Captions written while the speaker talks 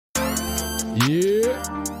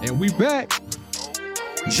Yeah, and we back.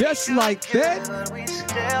 Just like that,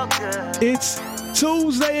 it's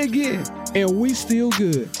Tuesday again, and we still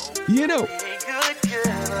good. You know,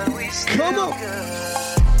 come on.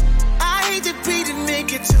 I hate to be to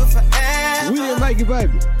make it to forever. We didn't make it,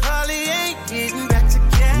 baby. Probably ain't getting back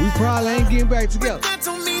together. We probably ain't getting back together. But that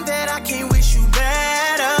don't mean that I can't wish you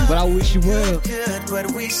better. But I wish you well. Good,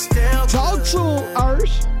 but we still Talk good. to him,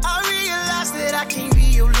 Ursh. I realize that I can't be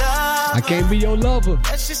your lover. I can't be your lover.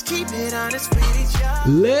 Let's just keep it honest with each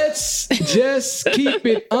other. Let's just keep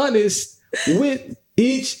it honest with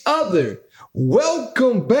each other.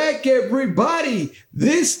 Welcome back, everybody.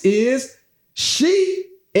 This is She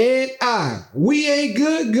and I. We ain't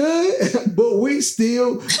good, but we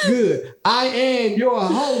still good. I am your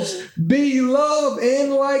host, B Love,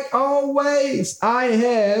 and like always, I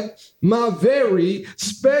have my very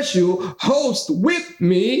special host with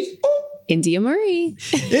me. India Marie.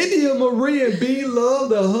 India Marie and B Love,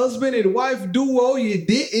 the husband and wife duo you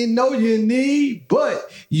didn't know you need, but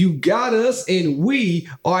you got us and we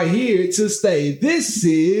are here to stay. This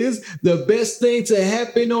is the best thing to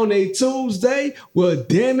happen on a Tuesday. Well,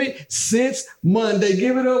 damn it, since Monday.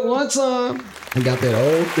 Give it up one time. I got that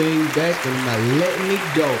old thing back and I'm not letting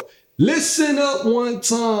it go. Listen up one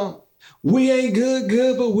time. We ain't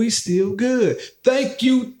good, but we still good. Thank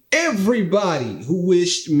you, everybody who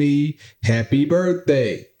wished me happy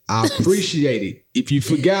birthday. I appreciate it. If you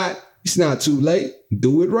forgot, it's not too late.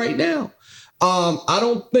 Do it right now. I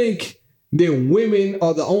don't think that women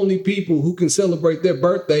are the only people who can celebrate their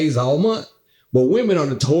birthdays all month. But women are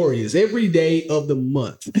notorious every day of the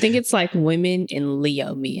month. I think it's like women and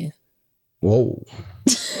Leo men. Whoa.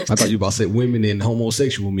 I thought you were about to say women and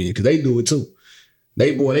homosexual men, because they do it too.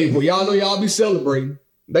 They boy, y'all know y'all be celebrating.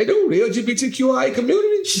 They do. The LGBTQIA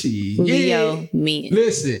community. Shit. Leo men.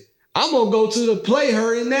 Listen, I'm going to go to the Play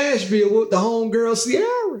Her in Nashville with the homegirl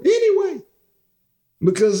Ciara anyway.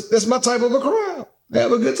 Because that's my type of a crowd.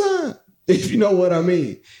 Have a good time. If you know what I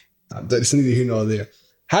mean. It's neither here nor there.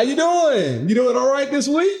 How you doing? You doing all right this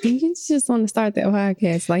week? You just want to start that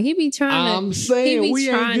podcast. Like he be trying to. I'm saying we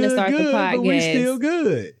ain't good, but we still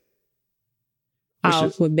good.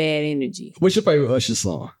 Off with bad energy. What's your favorite Usher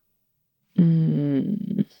song?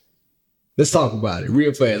 Let's talk about it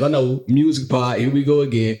real fast. I know music pod. Here we go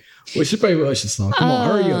again. What's your favorite Usher song? Come on,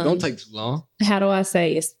 hurry up. Don't take too long. How do I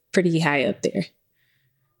say it's pretty high up there?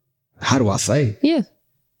 How do I say? Yeah.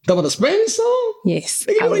 Talking about the Spanish song? Yes.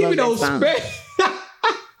 You don't even know Spanish.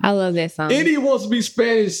 I love that song. Indy wants to be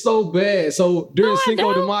Spanish so bad. So during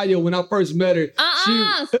Cinco de Mayo, when I first met her,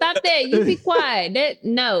 stop that. You be quiet.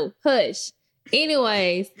 Hush.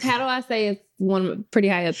 Anyways, how do I say it's one pretty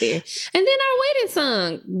high up there? And then our wedding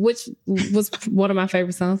song, which was one of my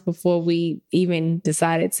favorite songs before we even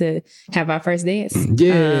decided to have our first dance.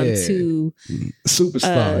 Yeah. To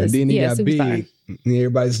Superstar. And then he got Superstar. big. And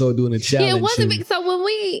everybody started doing a challenge. Yeah, it wasn't big. So when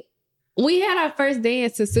we had our first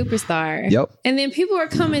dance to Superstar. Yep. And then people were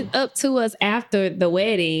coming up to us after the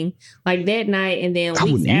wedding, like that night, and then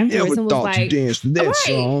weeks afterwards, and was like, you danced to that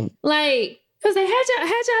song. Like, because they had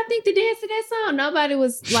y'all think to dance to that song? Nobody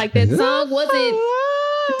was like, that song wasn't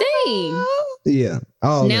a thing. Yeah.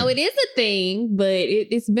 Now it is a thing, but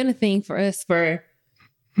it's been a thing for us for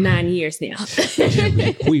 9 years now.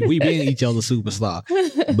 we been each other superstar.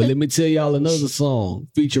 But let me tell y'all another song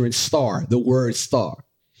featuring Star, the word Star.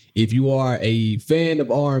 If you are a fan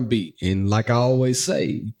of R&B, and like I always say,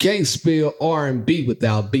 you can't spell R&B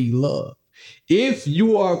without B Love. If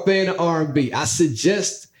you are a fan of R&B, I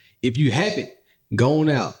suggest, if you haven't, go on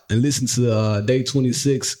out and listen to Day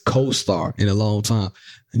 26 Co-Star in a long time.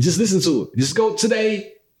 And just listen to it. Just go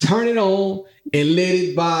today, turn it on, and let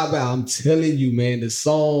it vibe out. I'm telling you, man, the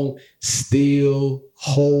song still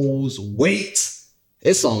holds weight.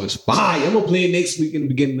 This song is fire. I'm going to play it next week in the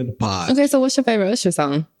beginning of the pod. Okay, so what's your favorite Usher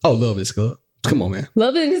song? Oh, Love Is Club. Come on, man.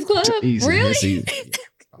 Love in His Club? Easy, really? That's easy.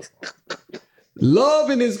 Love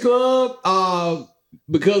in His Club,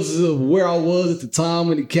 because of where I was at the time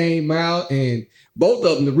when it came out, and both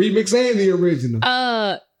of them, the remix and the original.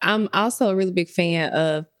 I'm also a really big fan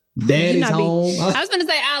of Daddy's Home. I was going to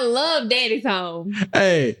say, I love Daddy's Home.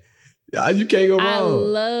 Hey, you can't go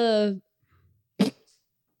wrong.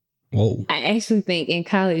 Whoa. I actually think in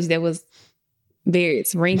college that was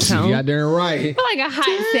Barrett's ringtone. You got there right. For like a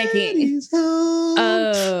hot second.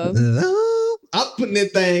 I'm putting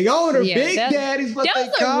that thing on her. Yeah, Big Daddy's what they call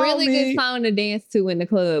me. That was a really good song to dance to in the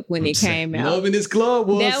club when it came out. Love in This Club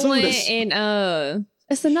was that one, and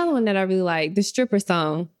it's another one that I really like, the stripper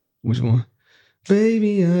song. Which one?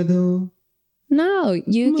 Baby, I don't. No,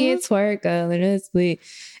 you get twerk a little split.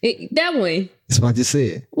 That one. That's what I just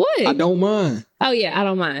said. What? I don't mind. Oh yeah, I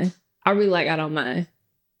don't mind. I really like I Don't Mind.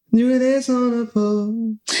 You and that's on the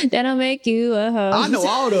pole. That'll make you a hoe. I know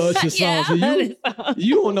all the Usher songs. So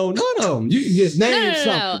you don't know none of them. You can just name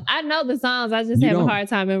something. No. I know the songs. I just You have don't. a hard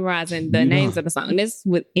time memorizing the names of the song. This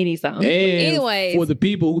with any song. And Anyways, for the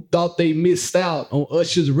people who thought they missed out on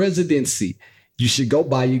Usher's residency, you should go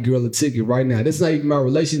buy your girl a ticket right now. This is not even my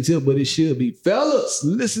relationship, but it should be. Fellas,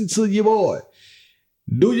 listen to your boy.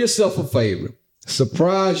 Do yourself a favor.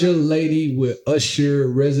 Surprise your lady with Usher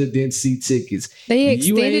residency tickets. they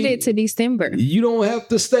You extended ain't- it to December. You don't have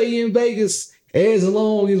to stay in Vegas as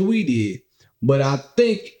long as we did. But I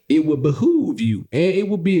think it would behoove you and it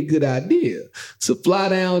would be a good idea to fly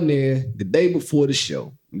down there the day before the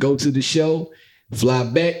show. Go to the show, fly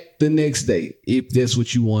back the next day if that's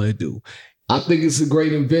what you want to do. I think it's a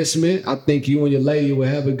great investment. I think you and your lady will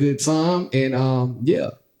have a good time. And yeah,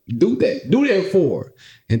 do that. Do that for her.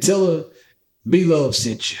 And tell her B-Love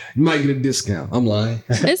sent you. You might get a discount. I'm lying.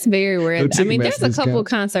 It's very rare. I mean, there's a Ticketmaster couple discount.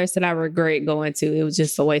 concerts that I regret going to. It was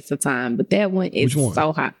just a waste of time. But that one is Which one?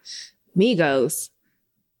 so hot. Migos.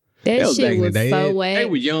 That back shit in the was day. so They whack.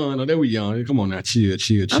 were young. They were young. Come on now. Chill.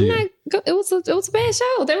 I'm not. It was a bad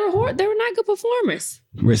show. They were not good performers.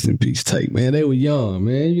 Rest in peace, Tate, man. They were young,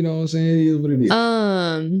 man. You know what I'm saying? It is what it is.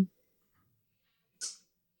 I'm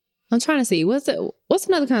trying to see what's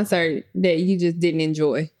another concert that you just didn't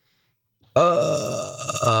enjoy.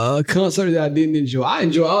 A concert that I didn't enjoy. I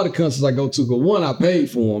enjoy all the concerts I go to, but one, I paid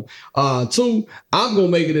for them. Two, I'm gonna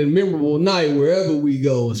make it a memorable night wherever we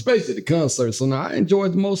go, especially the concert. So now I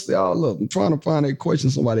enjoyed mostly all of them. I'm trying to find that question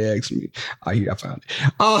somebody asked me. I found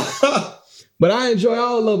it. But I enjoy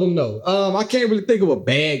all of them though. I can't really think of a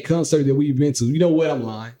bad concert that we've been to. You know what? I'm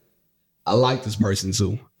lying. I like this person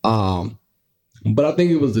too. But I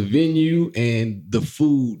think it was the venue and the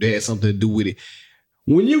food that had something to do with it.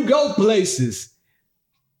 When you go places,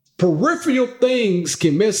 peripheral things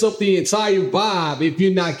can mess up the entire vibe if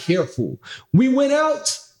you're not careful. We went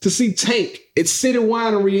out to see Tank at City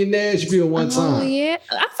Winery in Nashville one time. Oh yeah,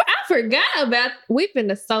 I forgot about. We've been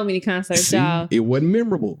to so many concerts, See, y'all. it wasn't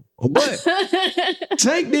memorable, but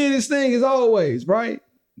Tank did his thing as always, right?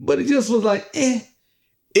 But it just was like, It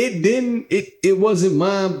didn't. It wasn't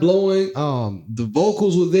mind blowing. The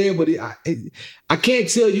vocals were there, but I can't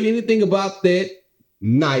tell you anything about that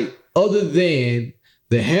night other than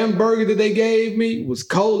the hamburger that they gave me was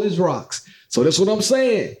cold as rocks. So that's what I'm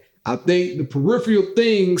saying. I think the peripheral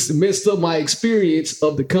things messed up my experience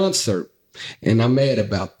of the concert, and I'm mad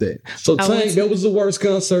about that. So Tank, that was the worst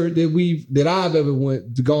concert that I've ever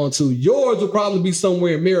gone to. Yours would probably be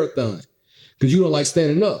somewhere in Marathon because you don't like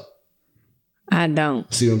standing up. I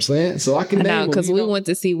don't. See what I'm saying? So I can name them, because you we know? went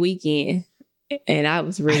to see Weekend, and I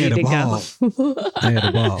was ready to go. I had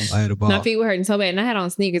a ball. My feet were hurting so bad, and I had on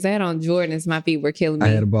sneakers. I had on Jordans. My feet were killing me. I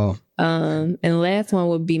had a ball. And the last one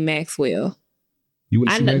would be Maxwell. You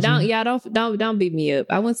went to see Maxwell? Don't beat me up.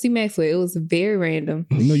 I went to see Maxwell. It was very random.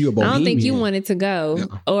 You know you're a bohemian. I don't think you wanted to go,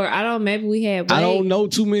 or I don't. Maybe we had. I don't know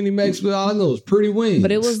too many Maxwell. All I know is Pretty Wings,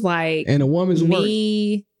 but it was like and a woman's work.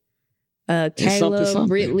 Caleb, something.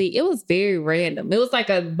 Britley. It was very random. It was like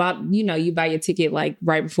you buy your ticket like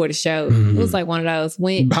right before the show. Mm-hmm. It was like one of those.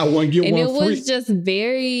 Buy one get and one it free. was just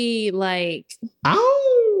very like.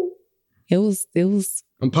 Ow! It was.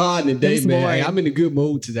 I'm pardoning today, was man. boring. I'm in a good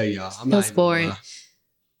mood today, y'all. I'm It was boring.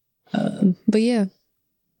 But yeah,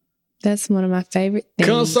 that's one of my favorite things.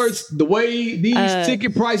 Concerts, the way these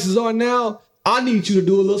ticket prices are now, I need you to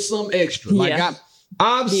do a little something extra. Like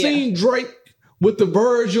I've seen Drake with the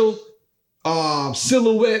Virgil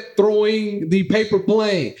silhouette throwing the paper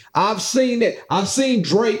plane. I've seen that. I've seen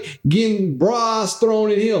Drake getting bras thrown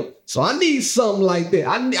at him. So I need something like that.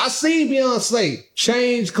 I seen Beyonce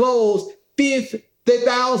change clothes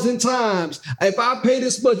 50,000 times. If I pay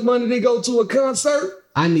this much money to go to a concert,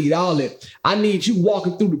 I need all that. I need you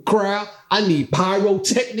walking through the crowd. I need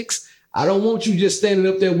pyrotechnics. I don't want you just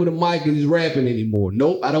standing up there with a mic and just rapping anymore.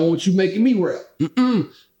 Nope, I don't want you making me rap.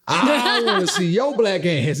 I want to see your black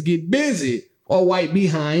ass get busy or white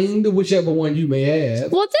behind, whichever one you may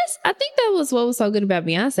have. Well, I think that was what was so good about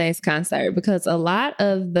Beyonce's concert, because a lot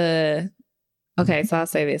of the, so I'll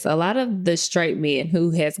say this, a lot of the straight men who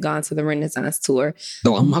has gone to the Renaissance tour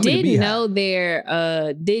didn't know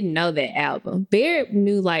that album. Barrett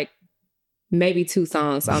knew like maybe 2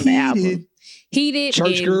 songs on the album. Heated,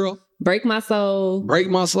 Church Girl, Break My Soul.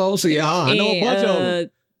 So yeah, I know a bunch of them.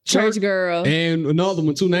 Church Girl. And another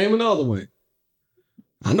one too. Name another one.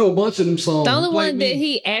 I know a bunch of them songs. The only one that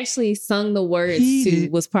he actually sung the words to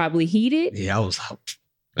was probably Heated. Yeah, I was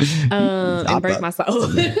and Break My Soul.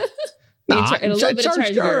 And a little bit of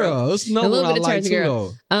church girl. It's another A little one bit I of like church too,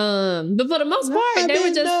 girl. though. But for the most part, they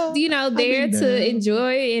were just, there to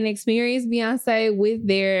enjoy and experience Beyonce with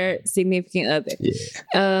their significant other.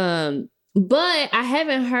 Yeah. But I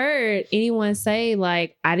haven't heard anyone say,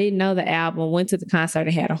 like, I didn't know the album, went to the concert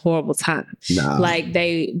and had a horrible time. Nah. Like,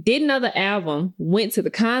 they didn't know the album, went to the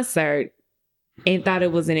concert and thought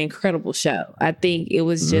it was an incredible show. I think it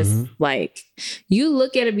was just like, you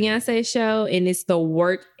look at a Beyonce show and it's the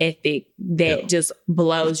work ethic that just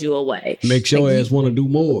blows you away. Makes your ass want to do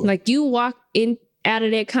more. Like, you walk in out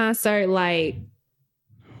of that concert like,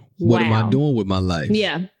 what wow. am I doing with my life?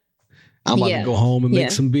 Yeah. I'm about to go home and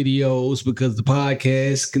make some videos because the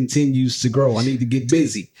podcast continues to grow. I need to get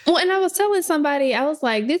busy. Well, and I was telling somebody, I was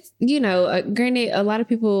like, this, granted, a lot of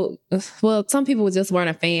people, some people just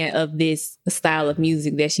weren't a fan of this style of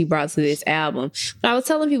music that she brought to this album. But I was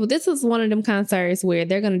telling people, this is one of them concerts where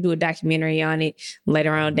they're going to do a documentary on it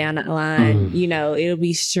later on down the line. It'll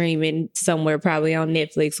be streaming somewhere, probably on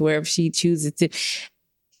Netflix, wherever she chooses to.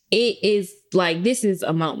 It is like, this is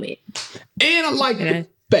a moment. And I like the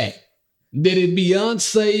fact that if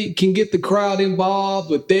Beyonce can get the crowd involved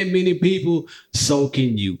with that many people, so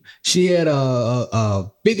can you. She had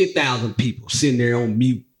 50,000 people sitting there on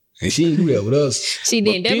mute, and she didn't do that with us. She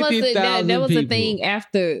did. That was a thing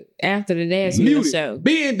after the Nashville show.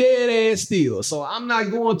 Being dead ass still. So I'm not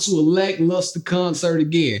going to a lackluster concert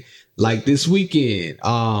again. Like this weekend,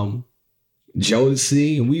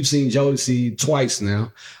 Jodeci, and we've seen Jodeci twice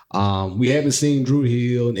now. We haven't seen Drew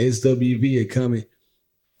Hill and SWV are coming.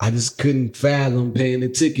 I just couldn't fathom paying the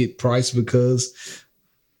ticket price because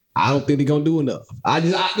I don't think they're gonna do enough. I don't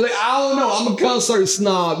know. I'm a concert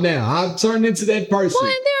snob now. I've turned into that person. Well,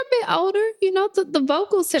 and they're a bit older. The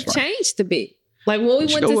vocals have changed a bit. Like when we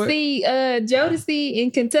went to see Jodeci in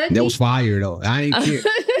Kentucky. That was fire though. I ain't care.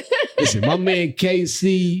 Listen, my man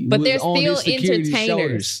KC but was they're on still his security entertainers.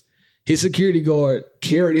 Shoulders. His security guard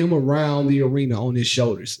carried him around the arena on his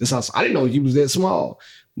shoulders. I didn't know he was that small,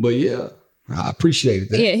 but yeah. I appreciated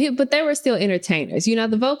that. Yeah, but they were still entertainers.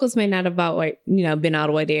 The vocals may not have been all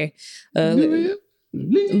the way there.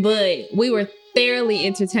 But we were thoroughly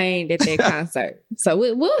entertained at that concert. So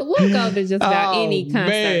we'll go to just about any concert.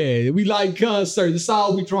 Man, we like concerts. That's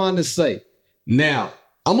all we trying to say. Now,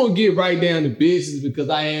 I'm going to get right down to business because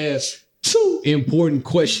I have two important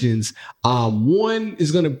questions. One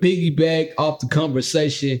is going to piggyback off the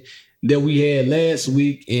conversation that we had last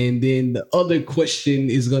week, and then the other question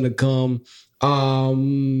is gonna come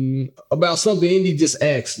about something Indy just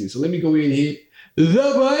asked me. So let me go ahead and hit the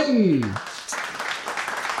button.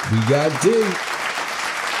 We got this.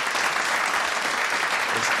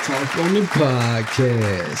 Let's talk on the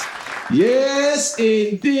podcast. Yes,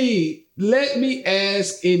 indeed. Let me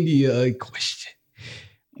ask India a question.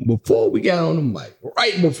 Before we got on the mic,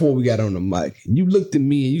 right before we got on the mic, you looked at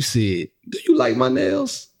me and you said, "Do you like my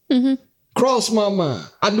nails?" Crossed my mind.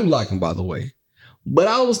 I do like them, by the way. But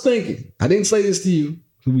I was thinking, I didn't say this to you,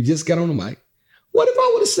 we just got on the mic. What if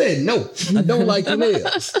I would have said, no, I don't like your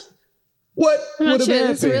nails? What would have happened?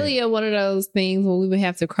 It's really one of those things where we would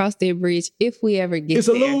have to cross that bridge if we ever get It's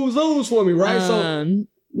there. a lose-lose for me, right? So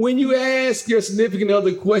when you ask your significant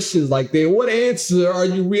other questions like that, what answer are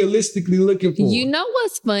you realistically looking for? You know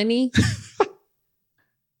what's funny?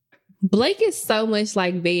 Blake is so much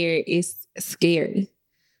like Bear. It's scary.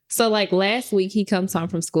 So like last week, he comes home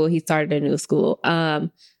from school. He started a new school.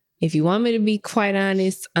 If you want me to be quite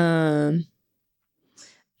honest, I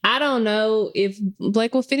don't know if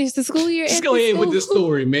Blake will finish the school year. Just go ahead with the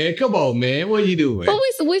story, man. Come on, man. What are you doing? But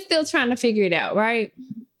we're still trying to figure it out, right?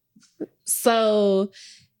 So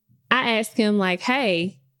I asked him like,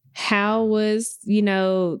 hey, how was,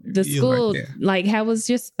 the school? Like, how was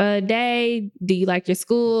just a day? Do you like your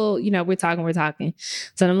school? We're talking.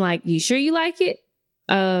 So I'm like, you sure you like it?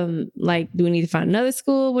 Like, do we need to find another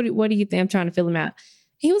school? What do you think? I'm trying to fill him out.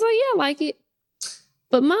 He was like, yeah, I like it.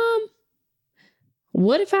 But Mom,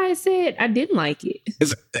 what if I said I didn't like it? He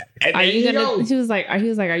was like,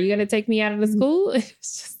 are you gonna take me out of the school? It's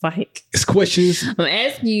just like, it's questions. I'm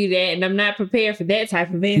asking you that, and I'm not prepared for that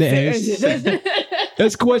type of answer.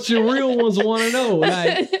 That's question real ones want to know.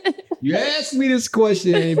 Like, you asked me this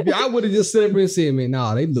question, and I would have just sat up and said, man,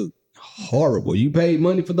 nah, they look horrible. You paid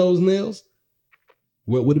money for those nails?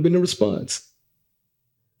 What would have been the response?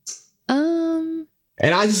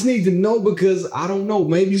 And I just need to know because I don't know.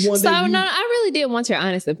 Maybe one day. I really did want your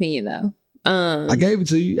honest opinion though. I gave it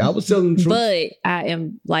to you. I was telling the truth. But I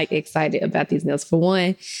am like excited about these nails. For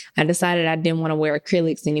one, I decided I didn't want to wear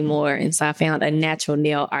acrylics anymore. And so I found a natural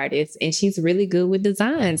nail artist and she's really good with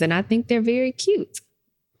designs. And I think they're very cute.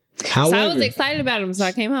 However, so I was excited about them. So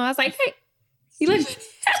I came home. I was like, hey, you look.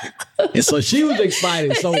 And so she was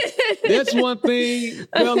excited. So that's one thing,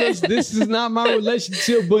 fellas. This is not my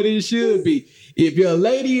relationship, but it should be. If your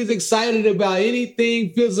lady is excited about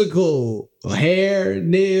anything physical, hair,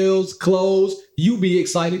 nails, clothes, you be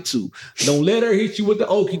excited too. Don't let her hit you with the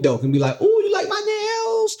okie doke and be like, "Oh, you like my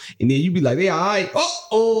nails?" And then you be like, "Yeah, all right."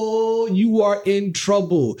 Oh, you are in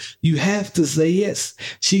trouble. You have to say yes.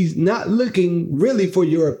 She's not looking really for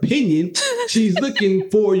your opinion. She's looking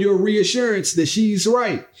for your reassurance that she's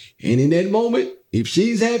right. And in that moment, if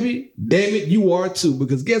she's happy, damn it, you are too.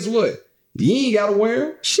 Because guess what? You ain't got to wear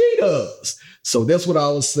them. She does. So that's what I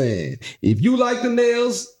was saying. If you like the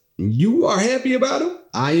nails, you are happy about them,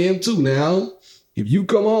 I am too. Now, if you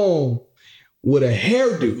come on with a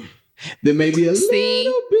hairdo that may be a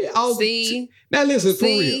little bit off. Now listen, for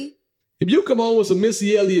real. If you come on with some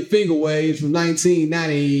Missy Elliott finger waves from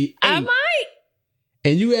 1998. I might.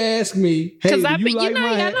 And you ask me, hey, do you like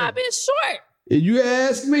my hair? I've been short. If you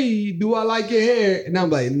ask me, do I like your hair? And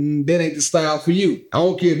I'm like, that ain't the style for you. I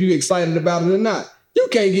don't care if you're excited about it or not. You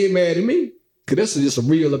can't get mad at me. Because this is just a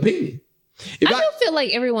real opinion. I do feel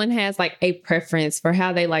like everyone has like a preference for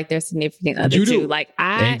how they like their significant other too. Like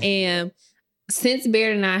I am, since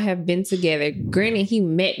Baird and I have been together, granted he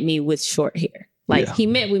met me with short hair. Like he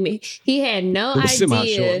met with me. He had no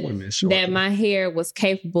idea that my hair was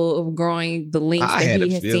capable of growing the length that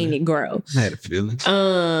he had seen it grow. I had a feeling.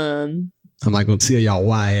 I'm not going to tell y'all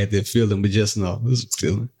why I had that feeling, but just know it was a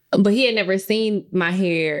feeling. But he had never seen my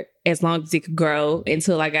hair as long as it could grow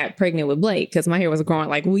until I got pregnant with Blake, because my hair was growing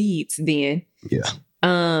like weeds then. Yeah.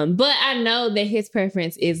 But I know that his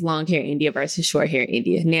preference is long hair India versus short hair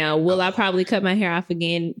India. Now, will I probably cut my hair off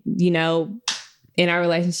again, in our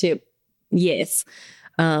relationship? Yes.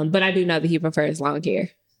 But I do know that he prefers long hair.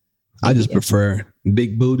 I just prefer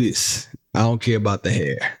big booties. I don't care about the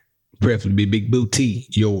hair. Preferably big booty,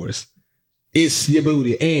 yours. It's your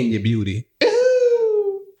booty and your beauty.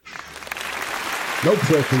 No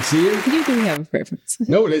preference here. You do have a preference.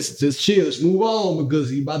 No, let's just chill. Let's move on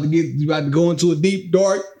because you about to go into a deep,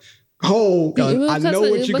 dark hole. I know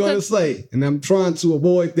what you're going to say, and I'm trying to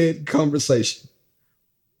avoid that conversation.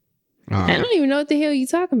 Right. I don't even know what the hell you're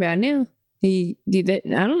talking about now. I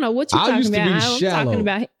don't know what you're talking about. I'm talking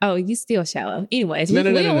about. Oh, you still shallow. Anyways, we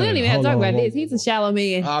don't even have to talk about this. He's a shallow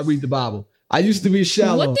man. I read the Bible. I used to be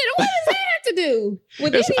shallow. What does that have to do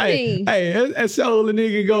with anything? Hey, that's shallow the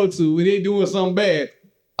nigga go to when they doing something bad.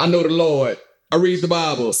 I know the Lord. I read the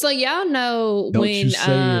Bible. So y'all know when,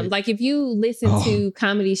 like if you listen to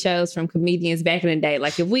comedy shows from comedians back in the day,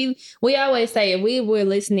 like if we always say if we were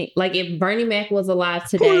listening, like if Bernie Mac was alive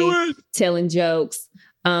today telling jokes,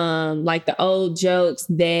 like the old jokes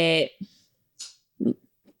that, I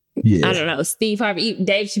don't know, Steve Harvey,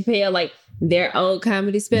 Dave Chappelle, like their old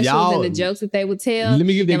comedy specials and the jokes that they would tell. Let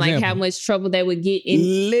me give the example. Like how much trouble they would get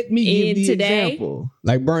in. Let me give the example.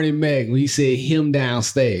 Like Bernie Mac when he said him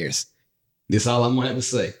downstairs. That's all I'm gonna have to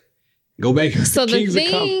say. Go back. So the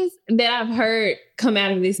things that I've heard come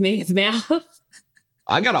out of this man's mouth.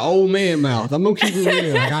 I got an old man mouth. I'm gonna keep it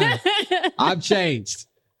real. Like I've changed.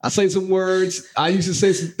 I say some words. I used to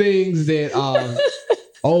say some things that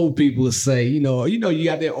old people say. You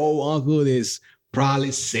got that old uncle that's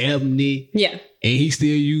probably 70. Yeah. And he still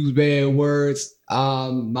use bad words.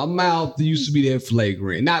 My mouth used to be that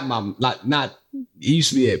flagrant. Not it used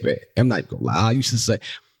to be that bad. I'm not gonna lie. I used to say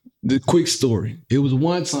the quick story. It was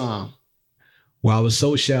one time where I was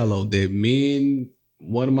so shallow that me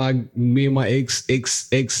and my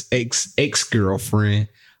ex girlfriend,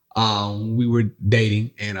 we were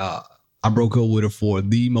dating, and I broke up with her for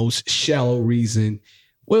the most shallow reason.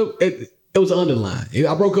 Well, it was underlined.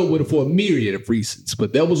 I broke up with her for a myriad of reasons,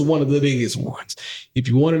 but that was one of the biggest ones. If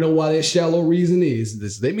you want to know why that shallow reason is,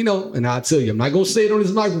 just let me know, and I'll tell you. I'm not going to say it on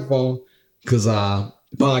this microphone because the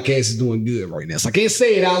podcast is doing good right now, so I can't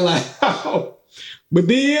say it out loud. But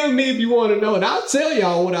DM me if you want to know, and I'll tell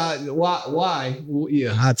y'all why. Well,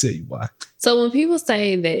 yeah, I'll tell you why. So when people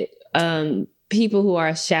say that people who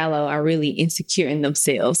are shallow are really insecure in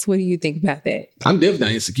themselves, what do you think about that? I'm definitely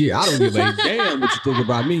not insecure. I don't give a damn what you think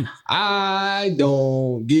about me. I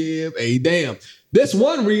don't give a damn. That's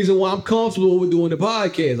one reason why I'm comfortable with doing the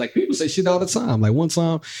podcast. Like people say shit all the time. Like one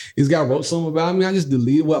time, this guy wrote something about me. I just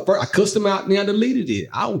deleted. Well, first I cussed him out and then I deleted it.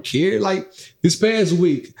 I don't care. Like this past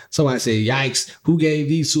week, somebody said, "Yikes! Who gave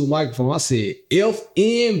these two a microphone?" I said,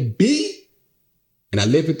 "FMB." And I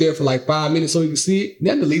left it there for like 5 minutes so you can see it.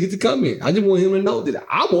 Then I deleted the comment. I just want him to know that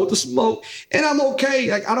I want to smoke and I'm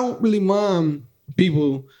okay. Like I don't really mind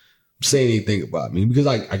people saying anything about me because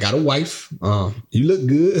I got a wife. You look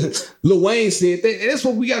good. Lil Wayne said that. And that's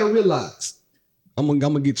what we got to realize. I'm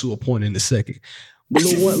gonna get to a point in a second. But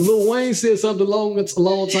Lil Wayne said something a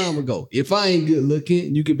long time ago. If I ain't good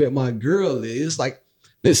looking, you can bet my girl is. Like,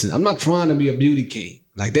 listen, I'm not trying to be a beauty king.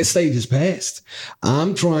 Like, that stage is past.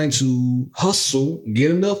 I'm trying to hustle,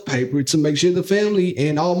 get enough paper to make sure the family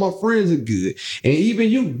and all my friends are good. And even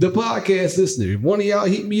you, the podcast listener, if one of y'all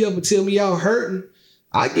hit me up and tell me y'all hurting,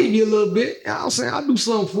 I give you a little bit. You know what I'm saying? I'll do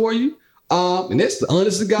something for you. And that's the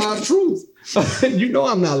honest to God truth. You know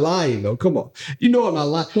I'm not lying, though. Come on. You know I'm not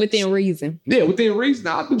lying. Within reason. Yeah, within reason.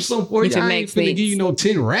 I'll do something for you. I ain't finna give you no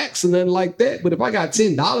 10 racks or nothing like that. But if I got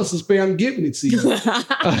 $10 to spare, I'm giving it to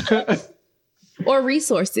you. Or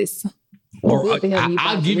resources. Or I'll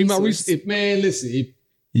give you my resources. Man, listen, if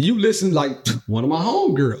you listen, like one of my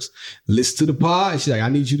homegirls, listen to the pod. She's like, I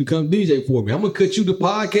need you to come DJ for me. I'm going to cut you the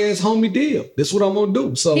podcast homie deal. That's what I'm going to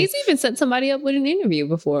do. So he's even set somebody up with an interview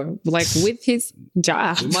before, like with his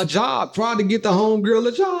job. With my job, trying to get the homegirl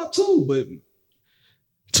a job too, but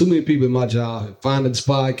too many people in my job finding this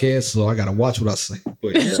podcast, so I got to watch what I say.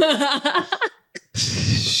 But, yeah.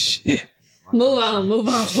 Shit. Move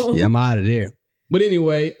on. Yeah, I'm out of there. But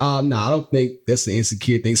anyway, I don't think that's the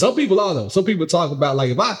insecure thing. Some people are though. Some people talk about like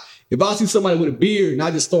if I see somebody with a beard and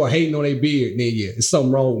I just start hating on their beard, then yeah, it's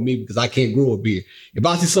something wrong with me because I can't grow a beard. If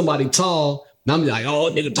I see somebody tall, and I'm like,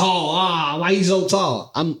 oh nigga tall, why you so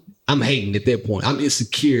tall? I'm hating at that point. I'm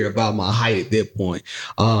insecure about my height at that point.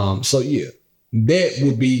 So yeah, that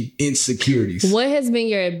would be insecurities. What has been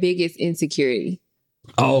your biggest insecurity?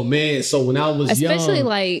 Oh man, so when I was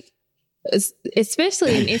young,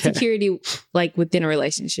 especially an insecurity like within a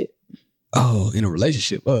relationship. Oh, in a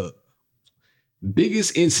relationship.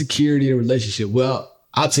 Biggest insecurity in a relationship. Well,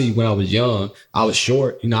 I'll tell you, when I was young, I was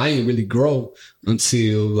short. I didn't really grow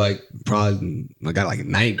until like probably I got like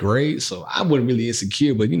ninth grade. So I wasn't really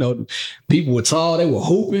insecure, but people were tall, they were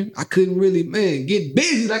hooping. I couldn't really, get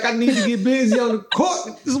busy. Like I needed to get busy on the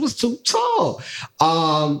court. This was too tall.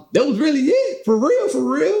 That was really it. For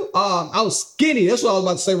real. I was skinny. That's what I was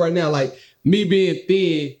about to say right now. Like me being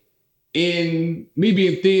thin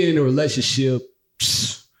in a relationship.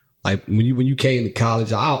 Like when you came to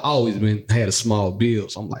college, I always had a small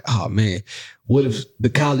build. So I'm like, oh man, what if the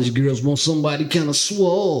college girls want somebody kind of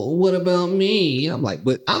swole? What about me? I'm like,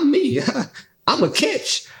 but I'm me. I'm a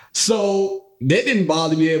catch. So that didn't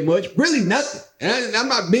bother me that much. Really nothing. And I'm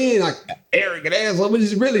not being like an arrogant asshole, but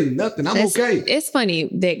it's really nothing. I'm okay. It's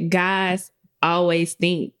funny that guys always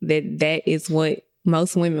think that is what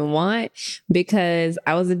most women want, because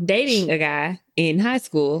I was dating a guy in high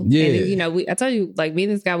school. Yeah. And I told you, like, me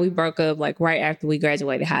and this guy, we broke up like right after we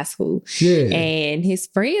graduated high school. Yeah. And his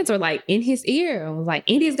friends were like in his ear and was like,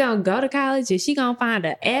 Indy's gonna go to college and she gonna find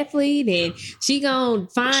an athlete and she gonna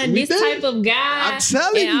find this type of guy. I'm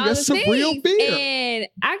telling you, that's some real fear. And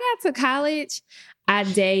I got to college. I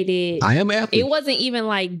dated. I am an athlete. It wasn't even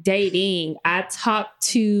like dating. I talked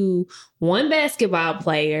to one basketball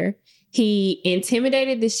player. He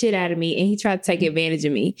intimidated the shit out of me and he tried to take advantage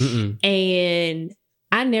of me. Mm-mm. And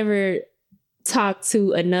I never talked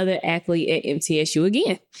to another athlete at MTSU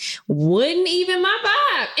again. Wasn't even my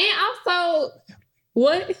vibe. And also,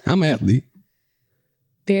 what? I'm an athlete.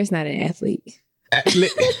 Bear's not an athlete.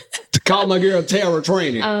 To call my girl Tara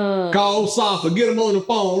Training. Call Safa. Get him on the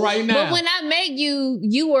phone right now. But when I met you,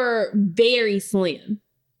 you were very slim.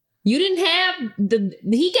 You didn't have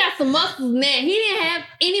he got some muscles now. He didn't have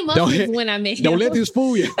any muscles when I met him. Don't let this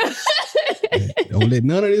fool you. Don't let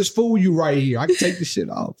none of this fool you right here. I can take the shit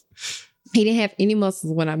off. He didn't have any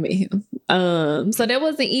muscles when I met him. So that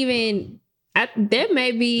wasn't even, that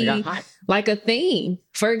may be like a thing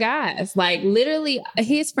for guys. Like literally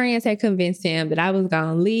his friends had convinced him that I was going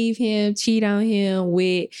to leave him, cheat on him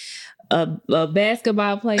with a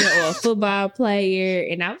basketball player or a football player.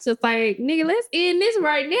 And I was just like, nigga, let's end this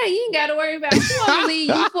right now. You ain't got to worry about who I'm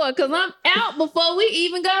leaving you for, because I'm out before we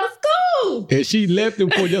even go to school. And she left him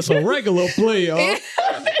for just a regular player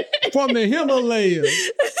from the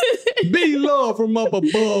Himalayas. Be love from up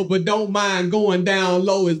above, but don't mind going down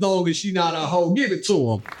low as long as she not a hoe. Give it to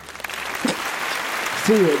him.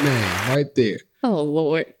 Ford man, right there. Oh,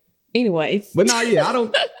 Lord. Anyways. But no, yeah, I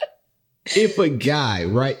don't... If a guy,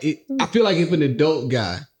 right? I feel like if an adult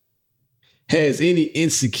guy has any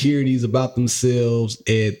insecurities about themselves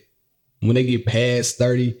when they get past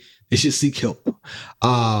 30, they should seek help.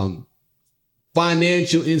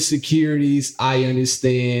 Financial insecurities, I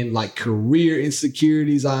understand. Like career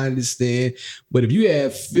insecurities, I understand. But if you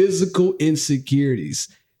have physical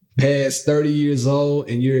insecurities past 30 years old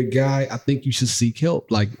and you're a guy, I think you should seek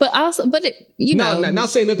help. Like, not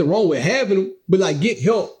saying nothing wrong with having them, but like get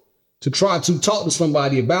help to try to talk to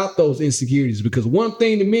somebody about those insecurities. Because one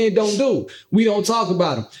thing the men don't do, we don't talk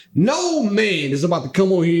about them. No man is about to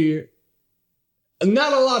come on here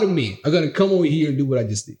not a lot of men are gonna come over here and do what I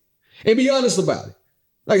just did. And be honest about it.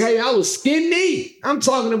 Like, hey, I was skinny. I'm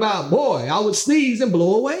talking about, boy, I would sneeze and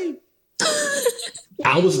blow away.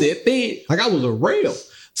 I was that thin. Like, I was a rail.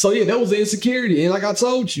 So yeah, that was the insecurity. And like I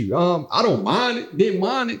told you, I don't mind it, didn't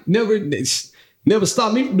mind it, never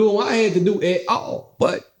stopped me from doing what I had to do at all.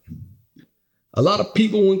 But a lot of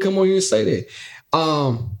people wouldn't come on here and say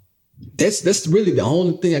that. That's really the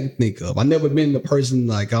only thing I can think of. I've never been the person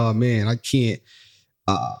like, oh man, I can't,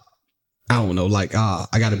 I don't know, like, I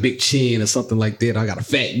got a big chin or something like that. I got a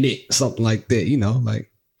fat neck or something like that, you know, like,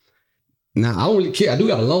 nah, I don't really care. I do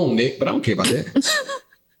got a long neck, but I don't care about that.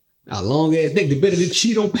 A long ass neck, the better to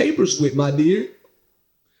cheat on papers with, my dear.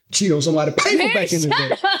 Cheat on somebody's paper back in the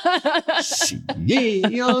day. Yeah,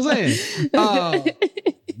 you know what I'm saying?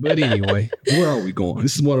 But anyway, where are we going?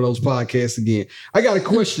 This is one of those podcasts again. I got a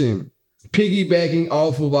question piggybacking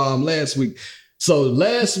off of last week. So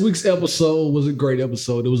last week's episode was a great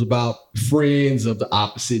episode. It was about friends of the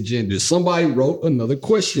opposite gender. Somebody wrote another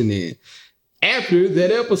question in. After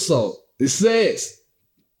that episode, it says,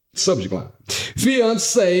 subject line,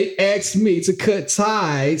 fiance asked me to cut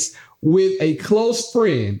ties with a close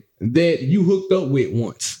friend that you hooked up with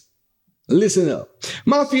once. Listen up.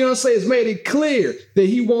 My fiance has made it clear that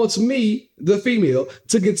he wants me, the female,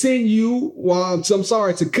 to continue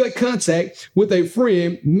to cut contact with a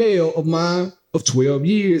friend, male of mine of 12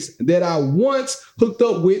 years that I once hooked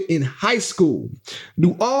up with in high school.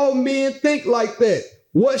 Do all men think like that?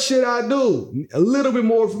 What should I do? A little bit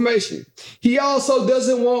more information. He also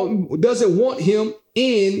doesn't want him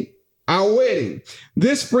in our wedding.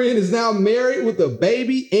 This friend is now married with a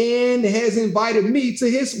baby and has invited me to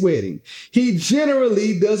his wedding. He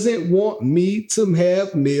generally doesn't want me to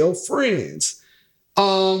have male friends.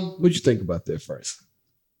 What you think about that first?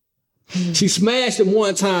 She smashed him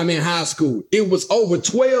one time in high school. It was over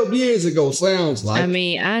 12 years ago, sounds like. I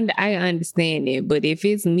mean, I understand it, but if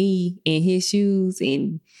it's me in his shoes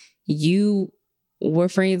and you were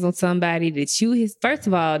friends with somebody that first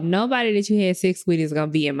of all, nobody that you had sex with is going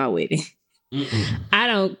to be in my wedding. I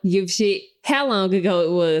don't give a shit how long ago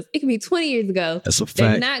it was. It could be 20 years ago. That's a fact.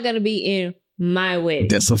 They're not going to be in my wedding.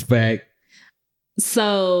 That's a fact.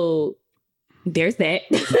 So there's that.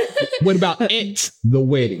 What about at the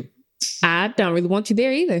wedding? I don't really want you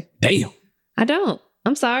there either. Damn. I don't.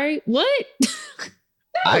 I'm sorry. What?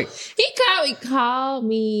 No. He called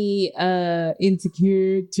me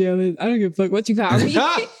insecure, jealous. I don't give a fuck what you call me.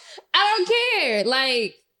 I don't care.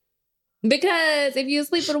 Like, because if you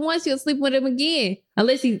sleep with him once, you'll sleep with him again.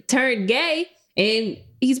 Unless he turned gay, and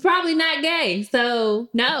he's probably not gay. So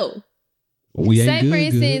no. Say for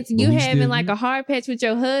instance, you having like a hard patch with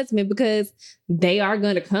your husband because they are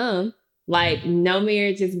gonna come. Like, no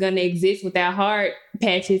marriage is going to exist without hard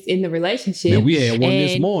patches in the relationship. Man, we had one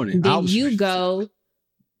this morning. Then you go.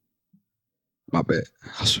 My bad.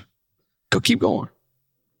 Go keep going.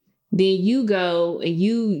 Then you go and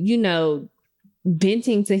you know,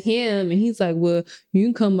 venting to him. And he's like, well, you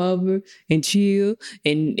can come over and chill.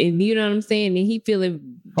 And you know what I'm saying? And he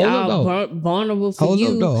feeling vulnerable for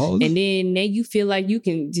you. And then now you feel like you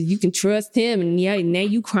can trust him. And now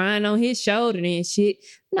you crying on his shoulder and shit.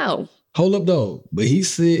 No. Hold up, though. But she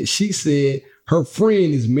said her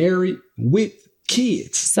friend is married with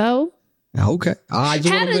kids. So? Okay. How does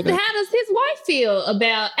his wife feel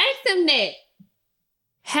about, ask him that.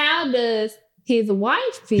 How does his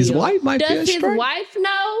wife feel? His wife might feel straight. Does his wife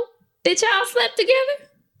know that y'all slept together?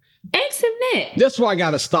 Ask him that. That's why I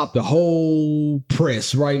got to stop the whole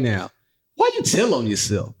press right now. Why you tell on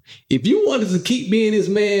yourself? If you wanted to keep being this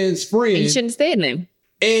man's friend. You shouldn't stay in him.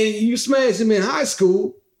 And you smashed him in high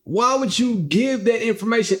school. Why would you give that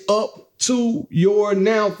information up to your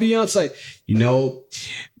now fiance? You know,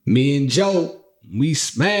 me and Joe, we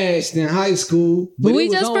smashed in high school. But we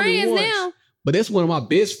just friends now. But that's one of my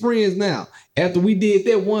best friends now. After we did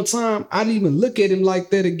that one time, I didn't even look at him like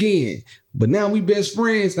that again. But now we best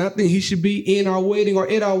friends, and I think he should be in our wedding or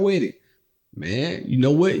at our wedding. Man, you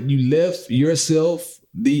know what? You left yourself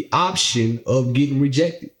the option of getting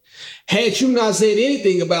rejected. Had you not said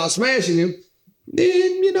anything about smashing him,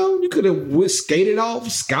 then, you know, you could have skated off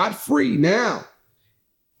scot-free. Now,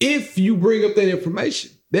 if you bring up that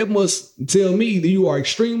information, that must tell me that you are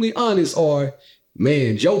extremely honest or,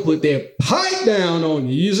 man, Joe put that pipe down on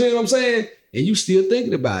you. You see what I'm saying? And you still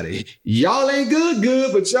thinking about it. Y'all ain't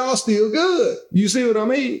good, but y'all still good. You see what I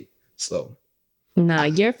mean? So. No,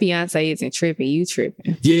 your fiance isn't tripping. You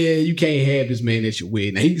tripping. Yeah, you can't have this man at your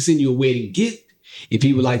wedding. Now, he can send you a wedding gift. If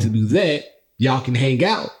he would like to do that, y'all can hang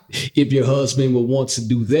out. If your husband would want to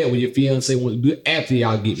do that, when your fiance wants to do it after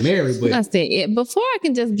y'all get married. But that's it. Before I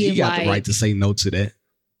can just give you got the right to say no to that.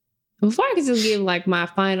 Before I can just give like my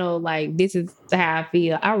final, like, this is how I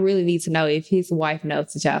feel, I really need to know if his wife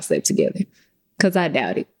knows that y'all slept together. Because I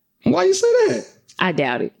doubt it. Why you say that? I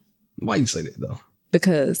doubt it. Why you say that though?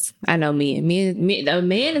 Because I know men, a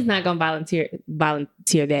man is not going to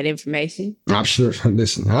volunteer that information. I'm sure.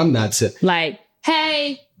 Listen, I'm not. Like,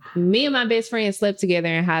 hey, me and my best friend slept together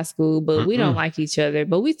in high school, but we don't like each other.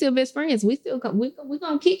 But we still best friends. We still we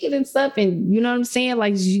gonna kick it and stuff. And you know what I'm saying?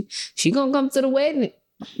 Like, she gonna come to the wedding.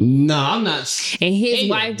 No, I'm not. And his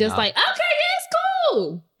wife just like, okay, that's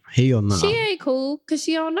cool. Hell no. She ain't cool because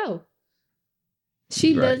she don't know.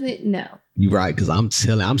 She doesn't know. You're right, because I'm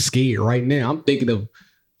scared right now. I'm thinking of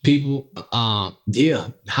people,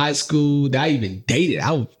 high school that I even dated.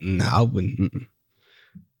 I wouldn't.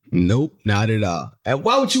 Nope, not at all. And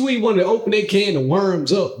why would you even want to open that can of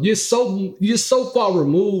worms up? You're so far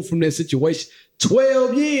removed from that situation.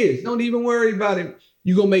 12 years. Don't even worry about it.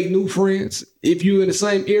 You're going to make new friends. If you're in the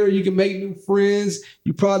same area, you can make new friends.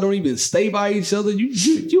 You probably don't even stay by each other.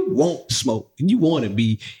 You won't smoke. You want to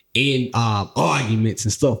be in arguments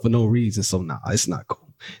and stuff for no reason. So, no, it's not cool.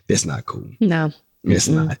 That's not cool. No. It's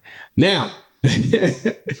not. Now.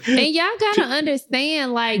 And y'all got to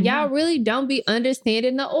understand, like, y'all really don't be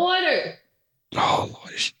understanding the order. Oh, Lord.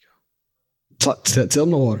 There she go. Tell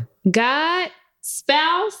them the order. God,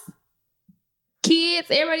 spouse, kids,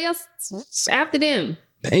 everybody else after them.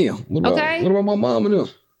 Damn. What about my mom and them?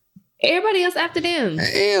 Everybody else after them.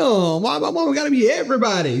 Damn. Why my mama got to be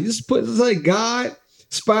everybody? Just say God,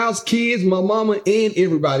 spouse, kids, my mama, and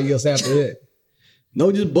everybody else after that. No,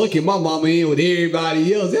 just bucking my mama in with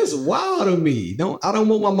everybody else. That's wild to me. I don't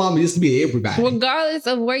want my mama just to be everybody. Regardless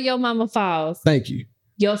of where your mama falls. Thank you.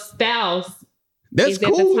 Your spouse That's is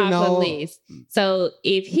cool, at the top of the list. So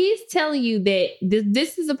if he's telling you that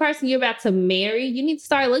this is the person you're about to marry, you need to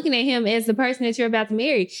start looking at him as the person that you're about to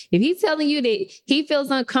marry. If he's telling you that he feels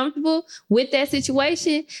uncomfortable with that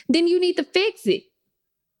situation, then you need to fix it.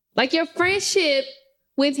 Like, your friendship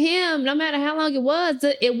with him, no matter how long it was,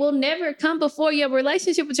 it will never come before your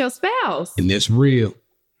relationship with your spouse. And that's real.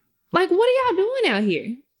 Like, what are y'all doing out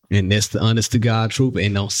here? And that's the honest to God truth.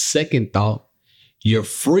 And on second thought, your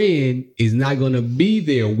friend is not going to be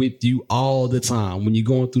there with you all the time. When you're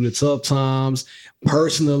going through the tough times,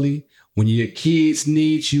 personally, when your kids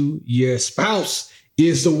need you, your spouse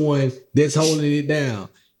is the one that's holding it down.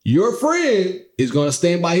 Your friend is going to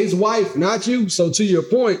stand by his wife, not you. So to your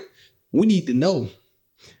point, we need to know.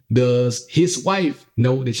 Does his wife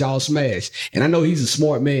know that y'all smashed? And I know he's a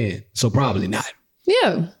smart man, so probably not.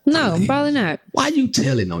 Yeah, no, probably not. Why you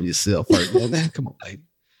telling on yourself first? Come on, baby.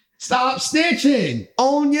 Stop snitching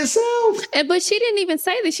on yourself. But she didn't even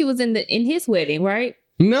say that she was in his wedding, right?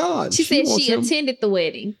 No. She said she attended the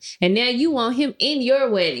wedding. And now you want him in your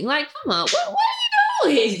wedding. Like, come on, what are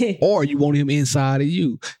you doing? Or you want him inside of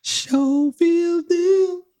you. Show feels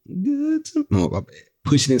good to me. Oh, my bad.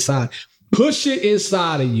 Push it inside. Push it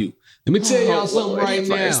inside of you. Let me tell y'all something right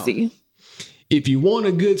now. If you want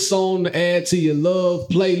a good song to add to your love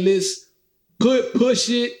playlist, Push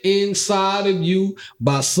It Inside of You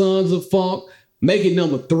by Sons of Funk. Make it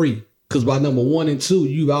number 3. Because by number 1 and 2,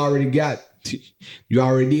 you already did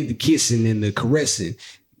the kissing and the caressing.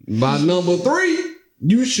 By number 3,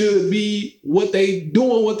 you should be what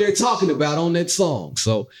they're talking about on that song.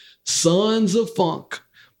 So Sons of Funk,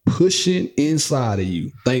 Pushing Inside of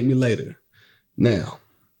You. Thank me later. Now,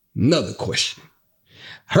 another question.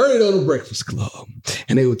 Heard it on the Breakfast Club.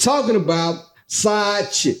 And they were talking about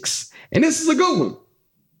side chicks. And this is a good one.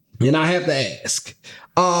 And I have to ask,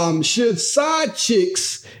 should side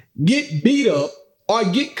chicks get beat up or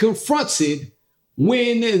get confronted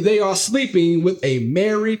when they are sleeping with a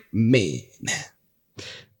married man?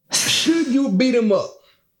 Should you beat them up?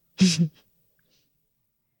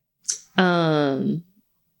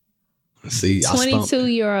 See,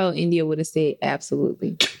 22-year-old India would have said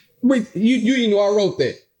absolutely. Wait, you didn't know I wrote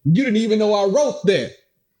that. You didn't even know I wrote that.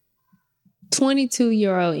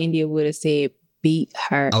 22-year-old India would have said beat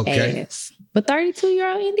her ass. But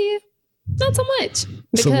 32-year-old India, not so much.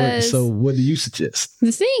 Because so what do you suggest?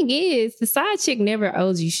 The thing is, the side chick never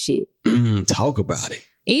owes you shit. Talk about it.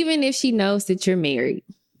 Even if she knows that you're married.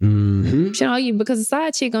 Mm-hmm. She don't owe you because the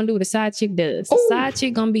side chick gonna do what a side chick does. The side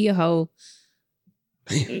chick gonna be a hoe.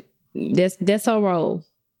 Damn. That's her role.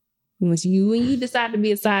 When you decide to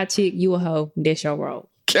be a side chick, you a hoe. That's your role.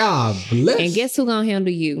 God bless. And guess who gonna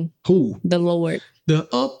handle you? Who? The Lord. The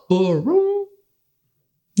upper room.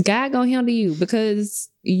 God gonna handle you because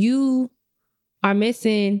you are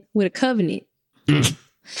messing with a covenant. She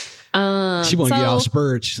wanna get all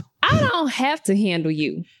spurged. I don't have to handle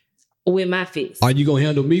you with my fist. Are you gonna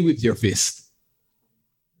handle me with your fist?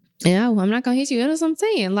 Yeah, well, I'm not gonna hit you. That's what I'm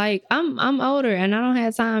saying. Like I'm older and I don't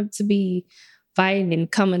have time to be fighting and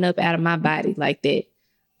coming up out of my body like that.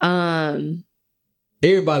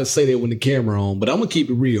 Everybody say that when the camera on, but I'm gonna keep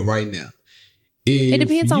it real right now. It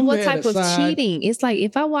depends on you what had type a of side- cheating. It's like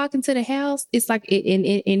if I walk into the house, it's like and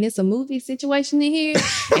it's a movie situation in here,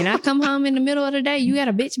 and I come home in the middle of the day, you got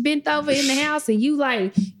a bitch bent over in the house, and you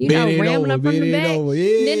like, Bend it rambling over, up from bend the it back. over.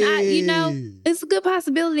 Yeah. Then it's a good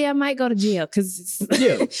possibility I might go to jail because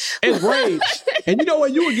Yeah, it's rage. And you know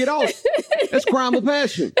what? You would get off. That's crime of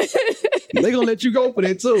passion. They gonna let you go for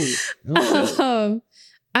that too. You know what I'm saying?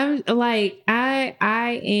 I'm like, I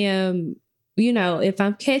am, if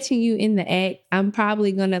I'm catching you in the act, I'm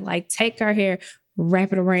probably gonna like take her hair,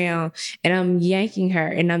 wrap it around, and I'm yanking her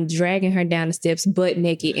and I'm dragging her down the steps butt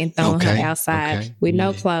naked and throwing her outside with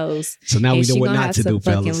no clothes. So now we And know she what gonna not have to do,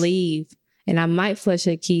 fucking fellas. leave. And I might flush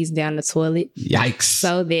her keys down the toilet Yikes.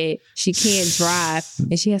 so that she can't drive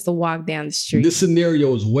and she has to walk down the street. This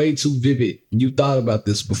scenario is way too vivid. You thought about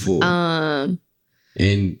this before.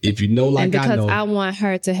 And if you know, like and because I know. I want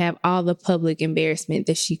her to have all the public embarrassment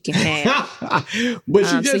that she can have. But she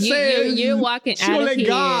So just said you're walking she out gonna of let here.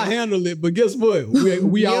 God handle it. But guess what?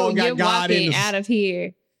 We all got you're God in walking us. out of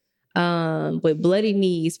here with bloody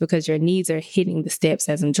knees because your knees are hitting the steps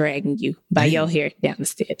as I'm dragging you by your hair down the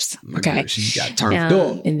steps. My Okay. God, she got turned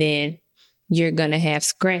up. And then you're gonna have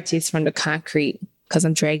scratches from the concrete because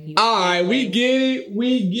I'm dragging you All right, we get it.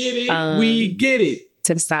 We get it. We get it.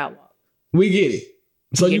 to the sidewalk. We get it.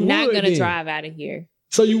 So You're you not would gonna then. drive out of here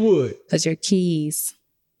So you would. because your keys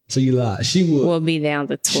So you lied. She would. will be down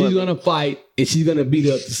the toilet. She's gonna fight and she's gonna beat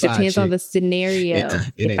up the side Depends on chick. the scenario.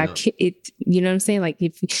 It If I ain't ca- it, you know what I'm saying? Like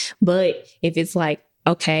if it's like,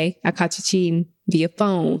 okay, I caught you cheating via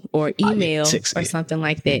phone or email text or me. something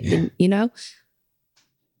like that, Yeah. and,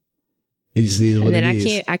 It just is what and then it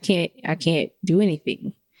is. I can't do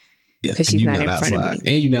anything. Yeah, 'cause she's you're not in front of outside.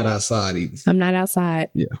 me. And you're not outside either. I'm not outside.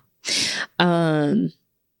 Yeah.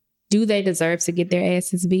 Do they deserve to get their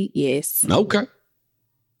asses beat? Yes, Okay.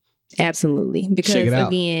 absolutely. Because Check it out.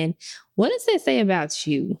 again, what does that say about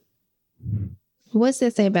you? What's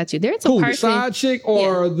that say about you? There's a Who, the person. side chick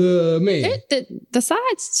or the man? The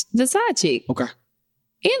side chick. Okay.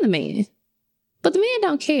 And the man. But the man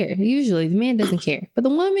don't care. Usually the man doesn't care. But the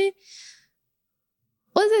woman,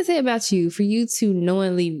 what does that say about you for you to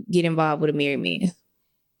knowingly get involved with a married man?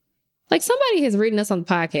 Like somebody has written us on the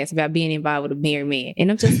podcast about being involved with a married man.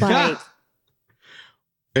 And I'm just like,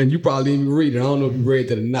 And you probably didn't even read it. I don't know if you read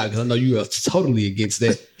that or not, because I know you are totally against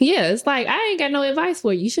that. yeah, it's like, I ain't got no advice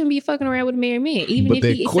for you. You shouldn't be fucking around with a married man. Even But if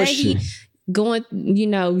that he question- say he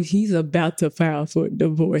going, he's about to file for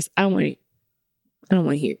divorce. I don't want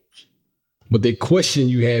to hear it. But the question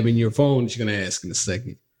you have in your phone that you're gonna ask in a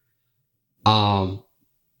second.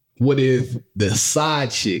 What if the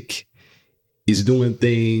side chick is doing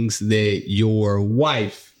things that your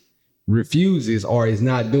wife refuses or is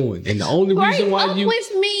not doing? And the only reason Break why up you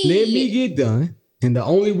with me. let me get done. And the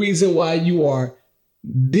only reason why you are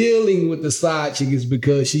dealing with the side chick is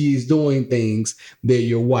because she is doing things that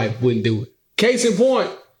your wife wouldn't do. Case in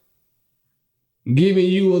point, giving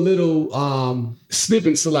you a little slip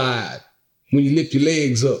and slide when you lift your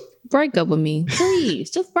legs up. Break up with me.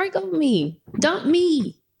 Please, just break up with me. Dump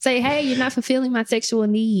me. Say, hey, you're not fulfilling my sexual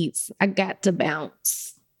needs. I got to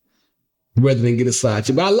bounce. Rather than get a side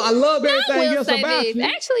chick. But I love I everything will else say about this. you.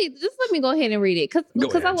 Actually, just let me go ahead and read it. Go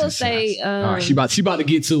Because I ahead, will just say, all right, she about to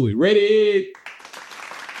get to it. Ready?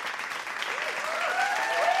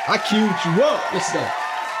 I queued you up. Let's go.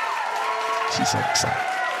 She's so excited.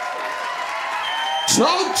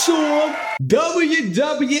 Talk to him.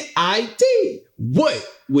 WWID. What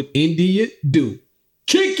would India do?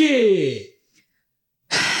 Kick it.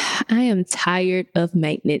 I am tired of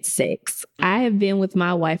maintenance sex. I have been with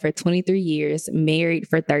my wife for 23 years, married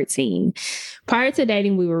for 13. Prior to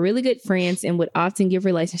dating, we were really good friends and would often give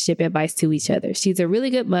relationship advice to each other. She's a really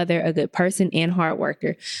good mother, a good person, and hard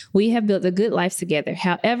worker. We have built a good life together.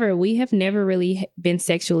 However, we have never really been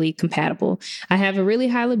sexually compatible. I have a really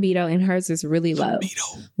high libido and hers is really low.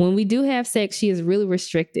 When we do have sex, she is really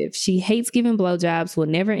restrictive. She hates giving blowjobs, will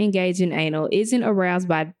never engage in anal, isn't aroused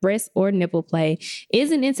by breast or nipple play,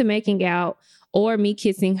 isn't into making out or me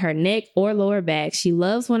kissing her neck or lower back. She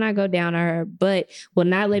loves when I go down on her, but will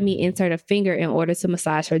not let me insert a finger in order to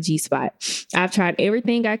massage her G-spot. I've tried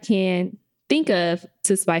everything I can think of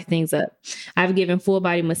to spice things up. I've given full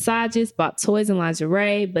body massages, bought toys and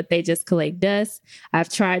lingerie, but they just collect dust. I've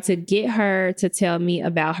tried to get her to tell me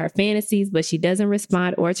about her fantasies, but she doesn't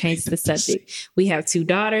respond or change the subject. We have 2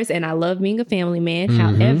 daughters and I love being a family man.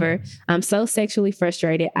 However, I'm so sexually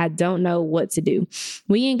frustrated. I don't know what to do.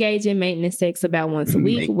 We engage in maintenance sex about once a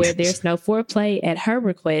week where there's no foreplay at her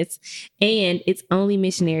request and it's only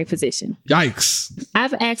missionary position. Yikes.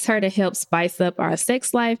 I've asked her to help spice up our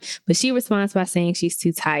sex life, but she responds by saying she's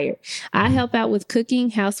too tired. I help out with cooking,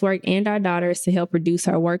 housework, and our daughters to help reduce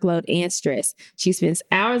her workload and stress. She spends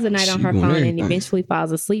hours a night on her phone and eventually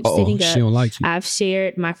falls asleep sitting up. She don't like you. I've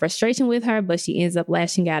shared my frustration with her, but she ends up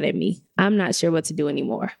lashing out at me. I'm not sure what to do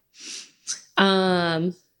anymore.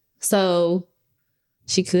 So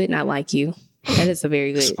she could not like you. That is a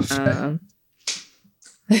very good.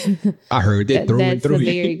 I heard that through and through. That's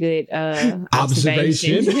a very good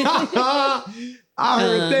observation. I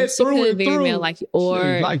heard that she through could and very through. well like you,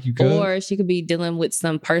 or she could be dealing with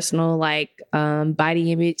some personal like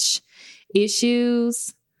body image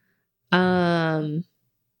issues,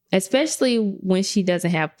 especially when she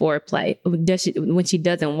doesn't have foreplay. When she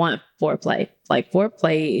doesn't want foreplay, like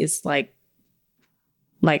foreplay is like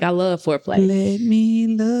I love foreplay. Let me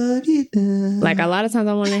love you down. Like a lot of times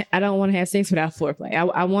I don't want to have sex without foreplay.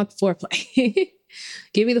 I want the foreplay.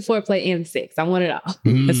 Give me the foreplay and the sex. I want it all.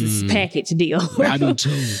 This is a package deal. I do too.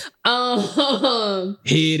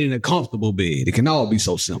 Head in a comfortable bed. It can all be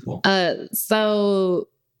so simple. So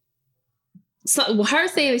her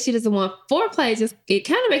saying that she doesn't want foreplay, it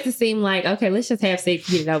kind of makes it seem like, okay, let's just have sex,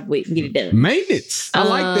 get it over with, and get it done. Maintenance. I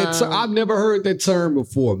like that term. I've never heard that term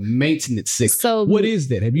before. Maintenance sex. So what is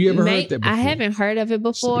that? Have you ever heard that before? I haven't heard of it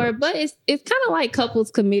before, but it's kind of like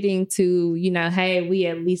couples committing to, hey, we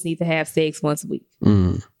at least need to have sex once a week.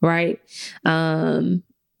 Right? And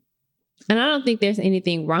I don't think there's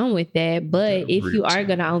anything wrong with that, but if you are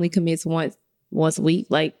going to only commit once a week,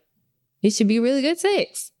 like it should be really good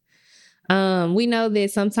sex. We know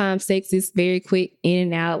that sometimes sex is very quick in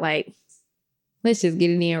and out, like let's just get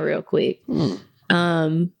it in real quick.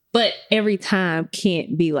 But every time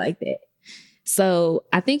can't be like that. So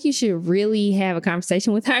I think you should really have a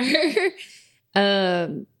conversation with her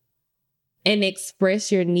and express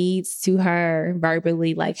your needs to her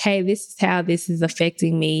verbally, like, hey, this is how this is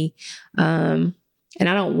affecting me. And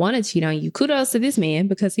I don't want to cheat on you. Kudos to this man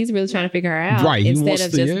because he's really trying to figure her out instead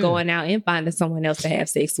of just going out and finding someone else to have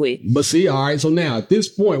sex with. But see, all right, so now at this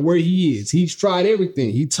point where he is, he's tried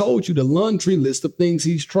everything. He told you the laundry list of things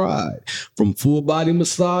he's tried, from full body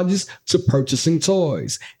massages to purchasing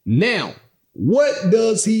toys. Now, what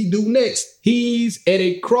does he do next? He's at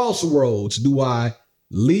a crossroads. Do I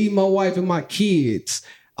leave my wife and my kids?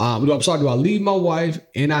 Do I leave my wife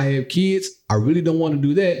and I have kids? I really don't want to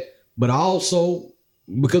do that. But I also,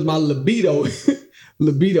 because my libido is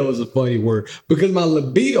a funny word, because my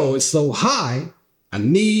libido is so high, I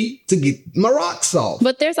need to get my rocks off.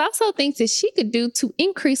 But there's also things that she could do to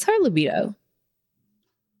increase her libido.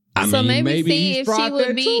 So maybe see if she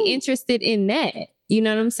would be interested in that. You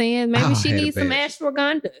know what I'm saying? Maybe she needs some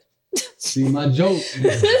ashwagandha. See my joke.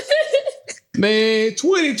 Man,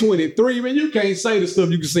 2023, man, you can't say the stuff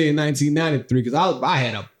you can say in 1993 because I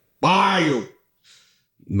had a bio.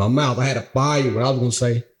 In my mouth, I had a fire, but I was going to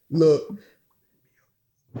say, look.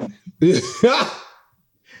 The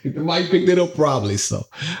mic picked it up probably, so.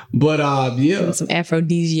 But, yeah. Some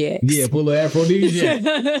aphrodisiacs. Yeah, pull an aphrodisiac.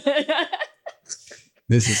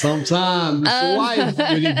 This is sometimes with your wife,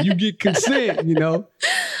 if you get consent, I don't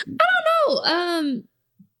know.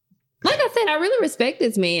 Like I said, I really respect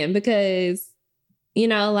this man because, a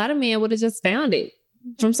lot of men would have just found it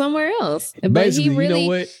from somewhere else. But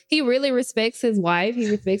basically, he really respects his wife. He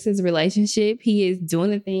respects his relationship. He is doing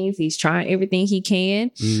the things. He's trying everything he can.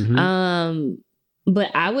 Mm-hmm.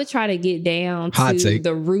 But I would try to get down to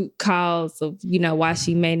the root cause of, why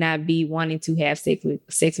she may not be wanting to have sex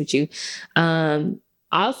with you.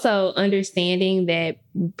 Also understanding that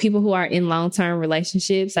people who are in long-term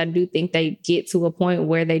relationships, I do think they get to a point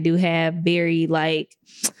where they do have very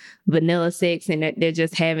vanilla sex and they're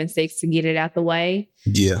just having sex to get it out the way.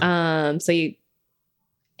 Yeah.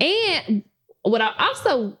 And what I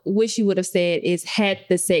also wish you would have said is, had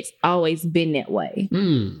the sex always been that way?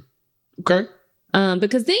 Okay.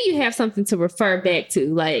 Because then you have something to refer back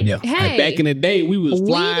to. Hey, back in the day, we was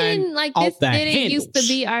flying this didn't used to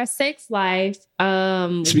be our sex life.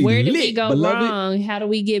 Where did we go wrong? How do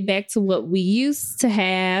we get back to what we used to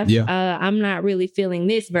have? Yeah. I'm not really feeling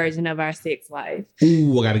this version of our sex life.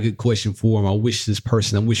 Ooh, I got a good question for him. I wish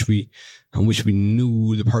we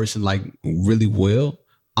knew the person really well.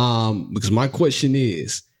 Because my question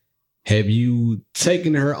is, have you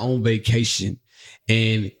taken her on vacation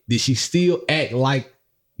And did she still act like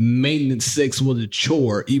maintenance sex was a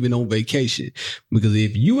chore even on vacation? Because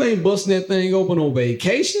if you ain't busting that thing open on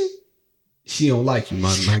vacation, she don't like you,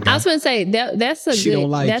 my guy. I was going to say that's a She good. don't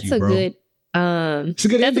like that's you, a bro. good. It's a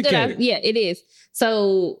good That's indicator. yeah, it is.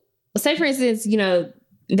 So, say for instance,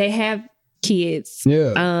 they have kids.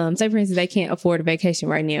 Yeah. Say for instance, they can't afford a vacation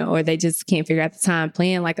right now, or they just can't figure out the time.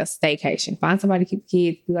 Plan like a staycation. Find somebody to keep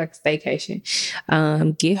the kids. Do like a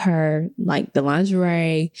staycation. Get her like the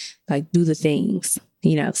lingerie. Like do the things.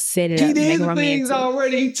 Set it He up. did Make it the romantic. things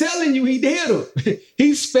already. He telling you he did them.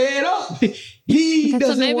 He's fed up. He So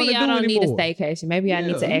doesn't maybe want to y'all do don't need a anymore. staycation. Maybe I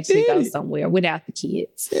need to he actually did go it. somewhere without the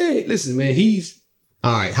kids. Hey, listen, man. He's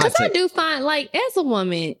all right. Hot Because I take. do find, like, as a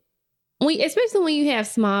woman, especially when you have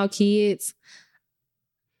small kids,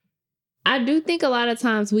 I do think a lot of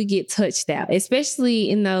times we get touched out, especially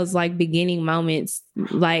in those like beginning moments,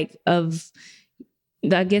 like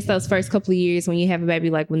I guess those first couple of years when you have a baby,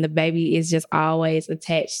 like when the baby is just always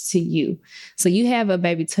attached to you. So you have a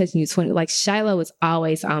baby touching you 20, like Shiloh is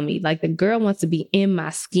always on me. Like the girl wants to be in my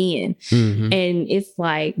skin. Mhm. And it's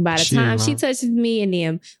like by the She time she alone. touches me, and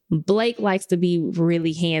then Blake likes to be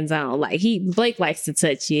really hands-on. Like Blake likes to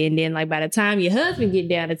touch you. And then like by the time your husband get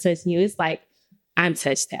down to touching you, it's like, I'm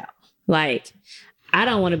touched out. Like, I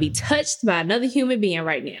don't want to be touched by another human being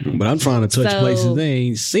right now. But I'm trying to touch So- places they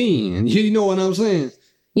ain't seen. You know what I'm saying?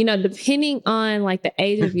 Depending on like the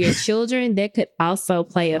age of your children, that could also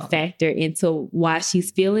play a factor into why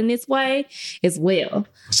she's feeling this way as well.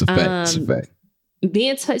 It's a fact. It's a fact.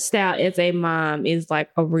 Being touched out as a mom is like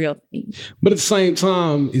a real thing. But at the same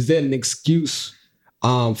time, is that an excuse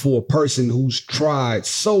for a person who's tried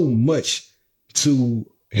so much to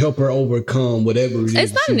help her overcome whatever it is?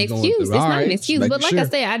 It's not an she's going excuse. through? It's All not an right, excuse. making But like sure. I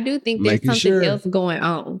said, I do think there's Making something sure. else going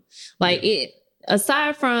on. Like it,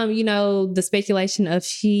 aside from, the speculation of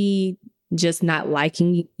she just not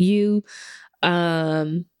liking you,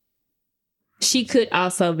 she could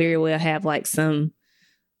also very well have like some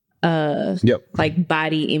Yep. like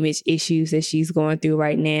body image issues that she's going through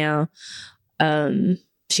right now.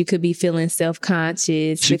 She could be feeling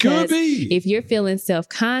self-conscious. She could because be. If you're feeling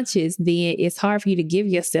self-conscious, then it's hard for you to give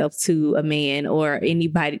yourself to a man or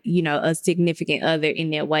anybody, a significant other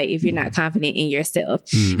in that way if you're not confident in yourself.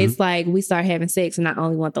 Mhm. It's like we start having sex and I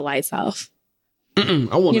only want the lights off. I want to You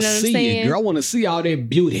know what I'm see it, saying? girl. I want to see all that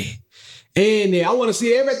beauty. And I want to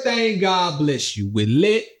see everything God bless you with.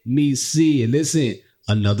 Let me see it. Listen,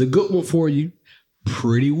 another good one for you.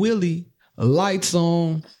 Pretty Willie. Lights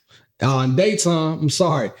on. Daytime. I'm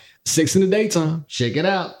sorry. 6 in the daytime. Check it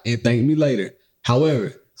out and thank me later.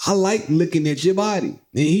 However, I like looking at your body. And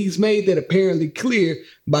he's made that apparently clear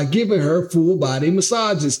by giving her full body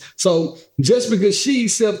massages. So just because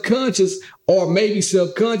she's self-conscious or maybe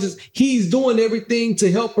self-conscious, he's doing everything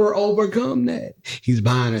to help her overcome that. He's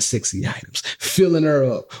buying her sexy items, filling her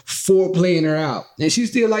up, foreplaying her out. And she's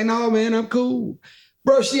still like, no, man, I'm cool.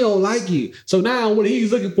 Bro, she don't like you. So now what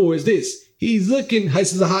he's looking for is this. He's looking,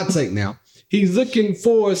 this is a hot take now. He's looking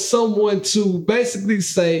for someone to basically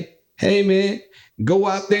say, hey, man, go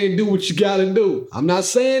out there and do what you got to do. I'm not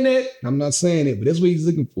saying it, but that's what he's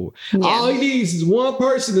looking for. Yeah. All he needs is one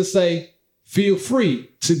person to say, feel free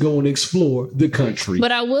to go and explore the country.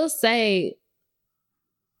 But I will say,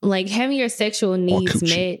 like, having your sexual needs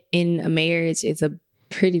coochie. met in a marriage is a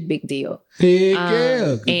pretty big deal. Heck Um,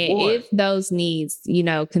 yeah, good and boy. if those needs,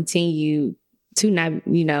 continue to not,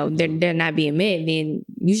 they're not being met, then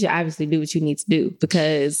you should obviously do what you need to do,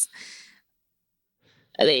 because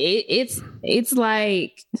it's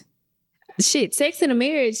like shit. Sex in a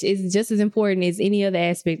marriage is just as important as any other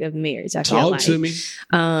aspect of the marriage. I feel Talk like. to me.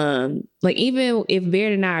 Like even if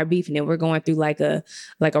Baird and I are beefing and we're going through like a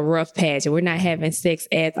rough patch and we're not having sex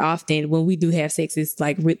as often, when we do have sex, it's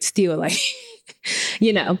like still like,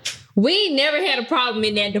 we never had a problem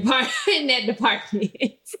in that department.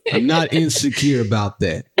 I'm not insecure about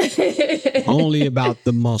that. Only about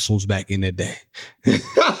the muscles back in the day.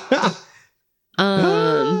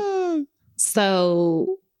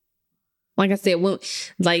 So like I said, when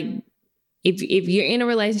if you're in a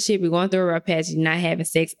relationship, you're going through a rough patch, you're not having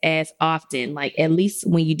sex as often, like at least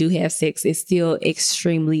when you do have sex, it's still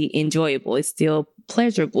extremely enjoyable. It's still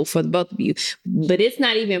pleasurable for the both of you. But it's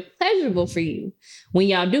not even pleasurable for you when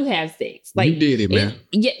y'all do have sex. Like You did it, man.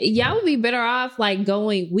 Y'all would be better off like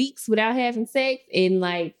going weeks without having sex and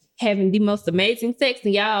like having the most amazing sex,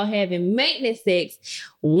 and y'all having maintenance sex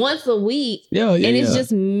once a week. Yeah, And it's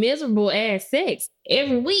just miserable ass sex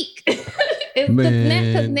every week. Because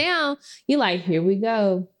Man. now you're like, here we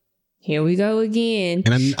go again.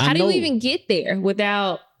 And I How do know, you even get there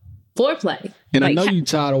without foreplay? And Like, I know you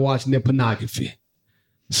tired of watching that pornography.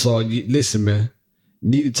 So listen, man, you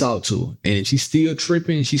need to talk to her. And if she's still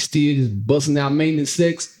tripping, she's still just busting out maintenance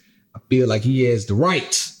sex, I feel like he has the right.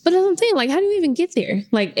 But that's what I'm saying. Like, how do you even get there?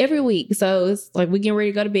 Like, every week. So it's like, we getting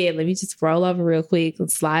ready to go to bed. Let me just roll over real quick and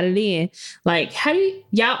slide it in. Like, how do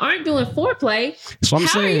y'all aren't doing foreplay? That's what I'm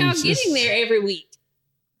how saying. Are y'all getting there every week?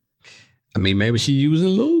 I mean, maybe she using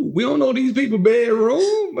lube. We don't know these people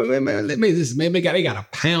bedroom. But man, maybe they got a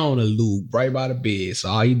pound of lube right by the bed. So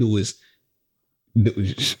all you do is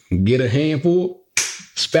get a handful,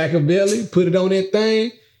 spack a belly, put it on that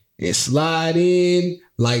thing, and slide in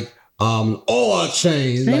like oil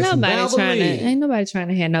change. Ain't like nobody trying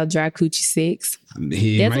to have no dry coochie sex. That's what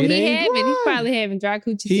he having. He's probably having dry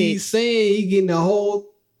coochie sex. He's saying he getting a whole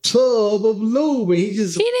tub of lube, and he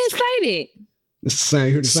didn't say that. She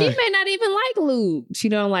may not even like lube. She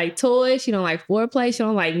don't like toys. She don't like foreplay. She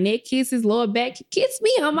don't like neck kisses, lower back. Kiss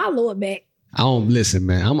me on my lower back. I don't listen,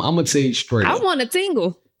 man. I'm gonna tell you straight. I want a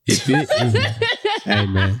tingle. Hey,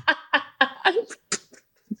 man.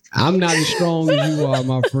 I'm not as strong as you are,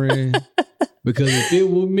 my friend. Because if it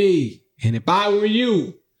were me and if I were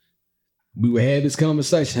you, we would have this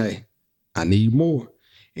conversation. Hey, I need more,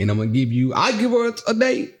 and I'm gonna I give her a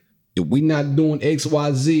date. If we not doing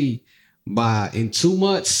XYZ. In 2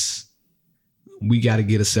 months, we got to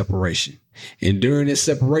get a separation. And during this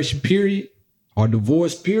separation period or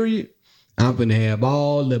divorce period, I'm going to have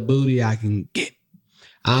all the booty I can get.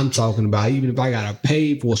 I'm talking about even if I got to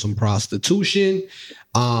pay for some prostitution,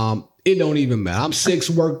 it don't even matter. I'm sex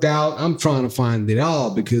worked out. I'm trying to find it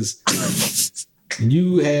all because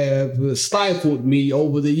you have stifled me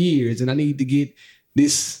over the years and I need to get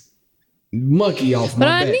this monkey off my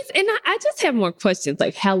back. I just have more questions.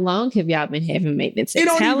 Like, how long have y'all been having maintenance? It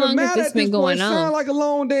don't how even long matter has this been going on? Sound like a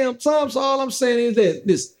long damn time. So all I'm saying is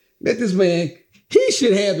that this man, he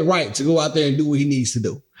should have the right to go out there and do what he needs to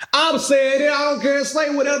do. I'm saying it. I don't care.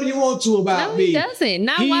 Say whatever you want to about me. No, he doesn't.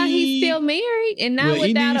 Not while he's still married, and not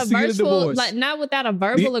without a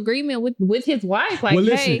verbal agreement with his wife. Like,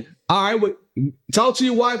 hey, all right, well, talk to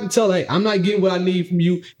your wife and tell her, hey, I'm not getting what I need from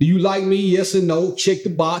you. Do you like me? Yes or no? Check the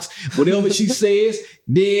box. Whatever she says,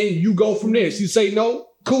 then you go from there. She say no,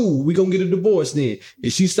 cool. We gonna get a divorce then.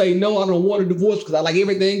 If she say no, I don't want a divorce because I like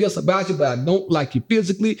everything else about you, but I don't like you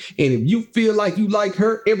physically. And if you feel like you like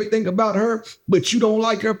her, everything about her, but you don't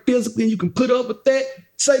like her physically, and you can put up with that,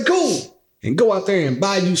 say cool. And go out there and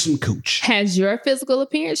buy you some cooch. Has your physical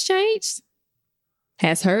appearance changed?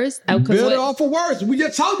 Has hers? Better off or worse. We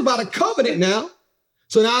just talked about a covenant now.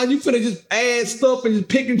 So now you finna just add stuff and just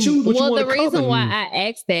pick and choose what you want to cover. Well, the reason why I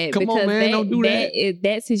asked that,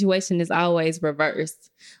 that situation is always reversed.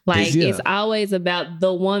 Like, it's always about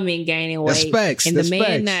the woman gaining weight. That's facts. And the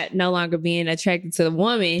man no longer being attracted to the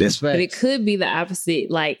woman. That's facts. But it could be the opposite.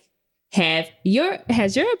 Like, has your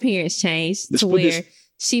appearance changed to where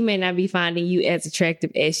she may not be finding you as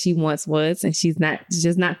attractive as she once was, and she's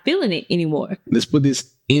just not feeling it anymore. Let's put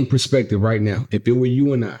this in perspective right now. If it were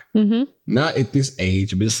you and I, not at this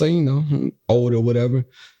age, but say, older or whatever,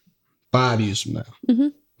 5 years from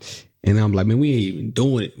now. And I'm like, man, we ain't even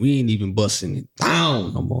doing it. We ain't even busting it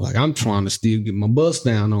down no more. Like, I'm trying to still get my bust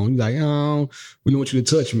down on. You're like, oh, we don't want you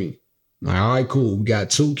to touch me. Like, all right, cool. We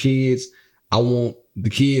got 2 kids. I want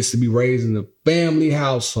the kids to be raised in a family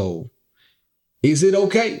household. Is it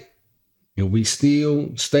okay? And we still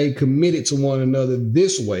stay committed to one another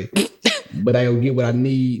this way, but I don't get what I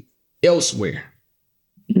need elsewhere.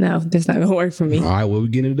 No, that's not gonna work for me. All right, well, we're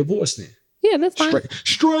getting a divorce then. Yeah, that's fine.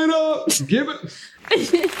 Straight up, give it.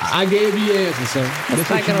 I gave you your answer, sir. That's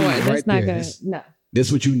not gonna work. That's not gonna. No.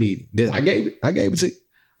 That's what you need. I gave it. I gave it to you.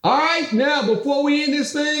 All right, now before we end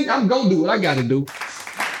this thing, I'm gonna do what I gotta do.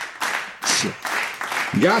 Shit.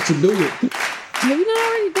 Got to do it. Have you not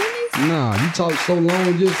already done this? Nah, you talked so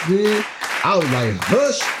long just then. I was like,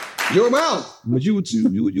 hush your mouth. But you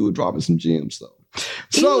were dropping some gems though.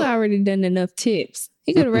 So you've already done enough tips.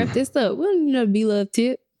 You could have wrapped this up. We don't need no B-Love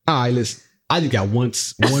tip. All right, listen. I just got one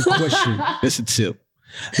question. That's a tip.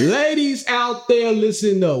 Ladies out there,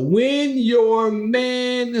 listen up. When your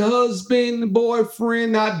man, husband,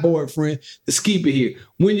 boyfriend, not boyfriend, let's keep it here.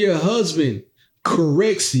 When your husband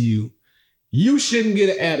corrects you, you shouldn't get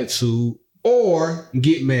an attitude or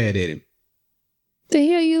get mad at him. The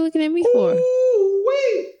hell are you looking at me for?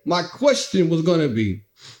 Wait. My question was going to be,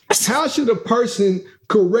 how should a person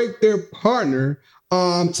correct their partner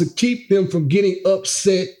to keep them from getting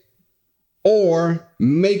upset or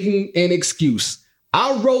making an excuse?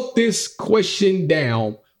 I wrote this question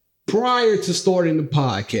down prior to starting the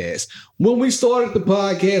podcast. When we started the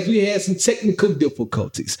podcast, we had some technical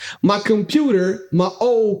difficulties. My computer, my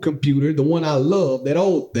old computer, the one I love, that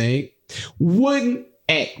old thing, wouldn't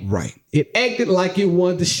act right. It acted like it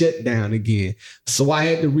wanted to shut down again. So I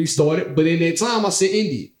had to restart it. But in that time, I said,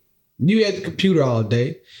 India, you had the computer all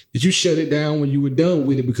day. Did you shut it down when you were done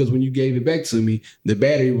with it? Because when you gave it back to me, the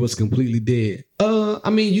battery was completely dead.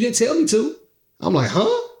 You didn't tell me to. I'm like,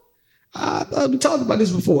 huh? I've talked about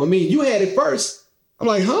this before. You had it first. I'm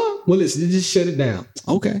like, huh? Well, listen, just shut it down.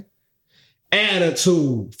 Okay.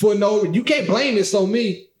 Attitude. You can't blame this on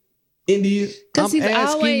me. India, because he's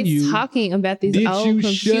always talking about this old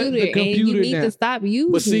computer, and you need to stop using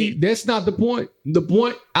it. But see, that's not the point. The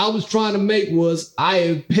point I was trying to make was I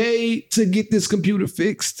have paid to get this computer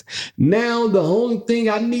fixed. Now the only thing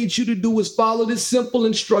I need you to do is follow this simple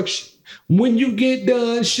instruction. When you get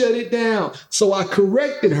done, shut it down. So I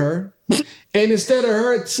corrected her. And instead of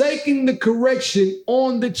her taking the correction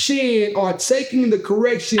on the chin or taking the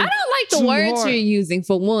correction, I don't like the words you're using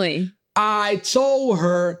for one. I told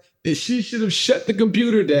her that she should have shut the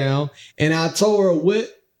computer down, and I told her what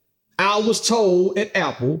I was told at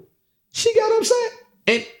Apple. She got upset.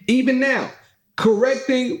 And even now,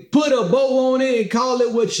 correcting, put a bow on it and call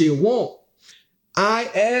it what you want. I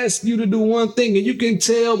asked you to do one thing, and you can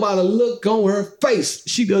tell by the look on her face,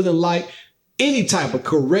 she doesn't like any type of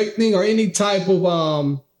correcting or any type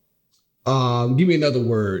of, give me another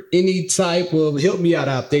word, any type of help me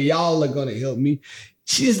out there. Y'all are going to help me.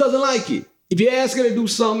 She just doesn't like it. If you ask her to do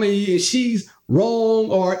something and she's wrong,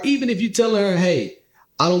 or even if you're telling her, hey,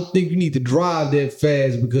 I don't think you need to drive that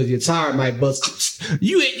fast because your tire might bust. What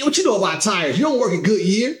you know about tires? You don't work a good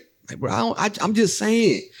year. Like, bro, I'm just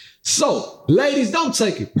saying. So, ladies, don't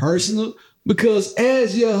take it personal, because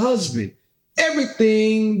as your husband,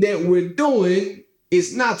 everything that we're doing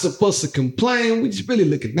is not supposed to complain. We're just really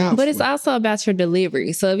looking out. But it's also about your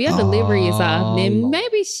delivery. So if your delivery is off, then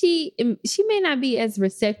maybe she may not be as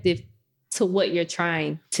receptive to what you're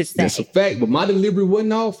trying to say. That's a fact. But my delivery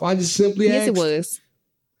wasn't off. I just simply asked. Yes, it was.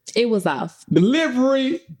 It was off.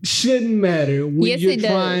 Delivery shouldn't matter when you're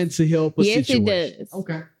trying to help a situation. Yes, it does.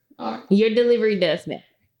 Okay. All right. Your delivery does matter.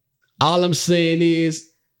 All I'm saying is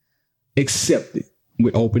accept it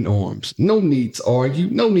with open arms. No need to argue.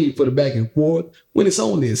 No need for the back and forth when it's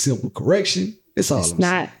only a simple correction. It's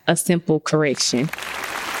not a simple correction.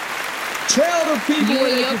 Tell the people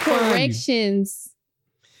your corrections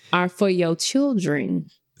are for your children.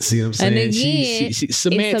 See what I'm saying? And again, she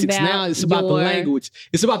semantics now. It's about the language.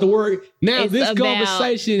 It's about the word. Now this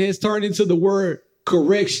conversation has turned into the word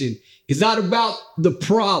correction. It's not about the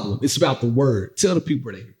problem. It's about the word. Tell the people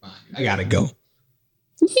where they can find you. I gotta go.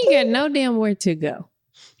 You got no damn where to go.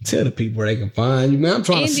 Tell the people where they can find you, man. I'm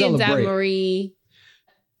trying to celebrate. Marie.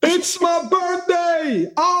 It's my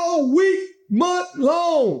birthday all week, month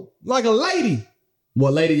long, like a lady.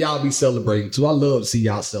 Well, lady, y'all be celebrating too. I love to see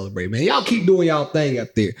y'all celebrate, man. Y'all keep doing y'all thing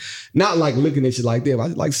out there. Not like looking at you like that. I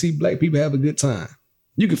just like to see black people have a good time.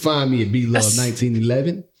 You can find me at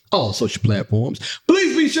BLove1911 on social platforms.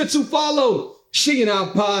 Please be sure to follow She and I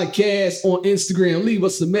Podcast on Instagram. Leave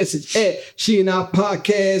us a message at She and I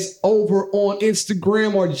Podcast over on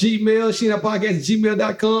Instagram or Gmail. She and I Podcast at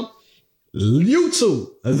gmail.com. YouTube,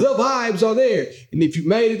 the vibes are there. And if you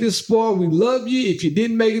made it this far, we love you. If you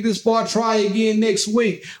didn't make it this far, try again next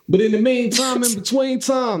week. But in the meantime, in between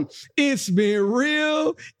time, it's been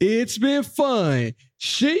real. It's been fun.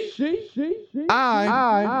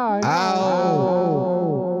 I.